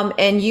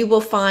 And you will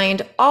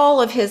find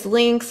all of his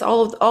links,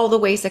 all the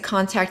ways to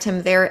contact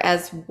him there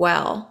as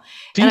well.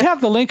 Do you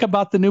have the link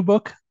about the new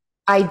book?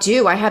 I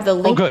do. I have the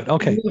link. Oh, good.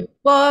 Okay. To the new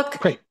book.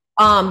 Great.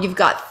 You've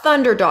got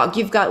Thunder Dog.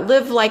 You've got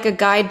Live Like a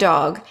Guide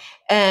Dog.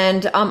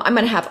 And I'm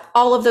going to have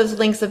all of those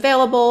links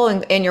available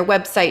and your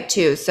website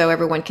too, so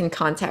everyone can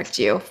contact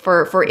you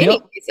for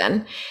any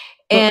reason.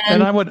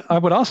 And I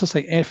would also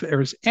say, if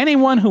there's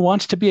anyone who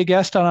wants to be a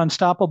guest on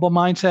Unstoppable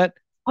Mindset,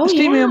 just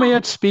email me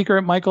at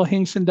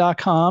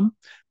speaker@michaelhingson.com.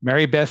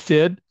 Mary Beth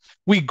did.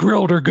 We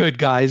grilled her good,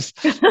 guys.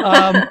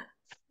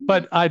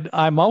 But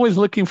I'm always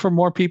looking for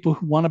more people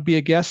who want to be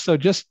a guest. So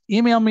just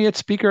email me at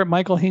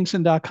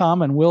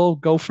speaker@michaelhingson.com, and we'll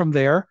go from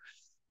there.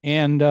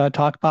 and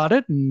talk about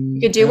it. You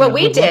could do what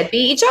we Would love, did, be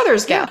each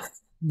other's yeah,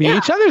 guests. be Yeah.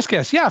 each other's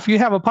guests. Yeah, if you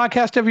have a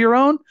podcast of your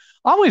own,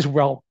 always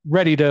well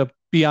ready to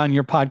be on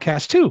your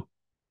podcast too.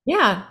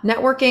 Yeah,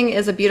 networking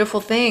is a beautiful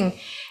thing.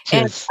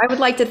 And Cheers. I would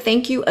like to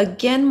thank you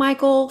again,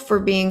 Michael, for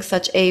being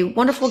such a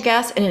wonderful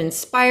guest and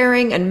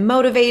inspiring and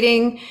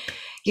motivating,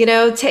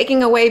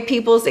 taking away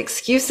people's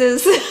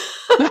excuses.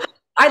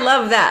 I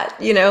love that,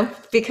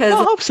 because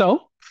I hope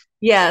so.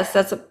 yes,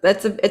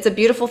 it's a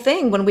beautiful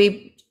thing when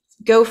we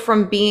go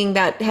from being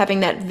that,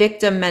 having that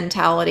victim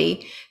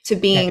mentality to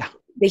being Yeah.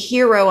 the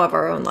hero of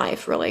our own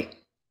life, really.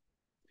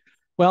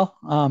 Well,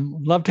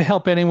 love to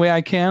help any way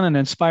I can and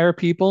inspire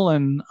people,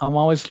 and I'm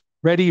always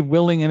ready,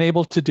 willing, and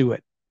able to do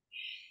it.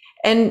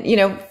 And,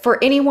 for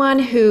anyone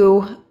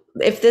who,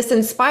 if this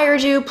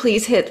inspired you,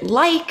 please hit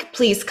like,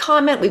 please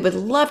comment. We would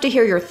love to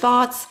hear your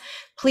thoughts.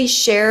 Please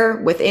share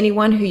with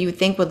anyone who you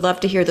think would love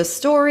to hear the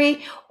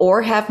story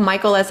or have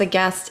Michael as a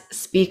guest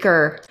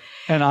speaker.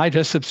 And I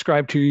just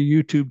subscribed to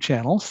your YouTube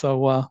channel.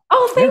 So,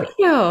 Oh, thank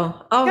yeah. you.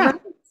 All Yeah.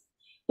 right.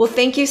 Well,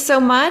 thank you so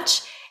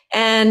much.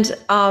 And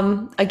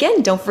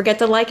again, don't forget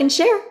to like and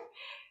share.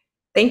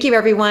 Thank you,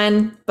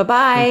 everyone.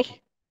 Bye-bye. Thank you.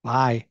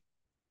 Bye.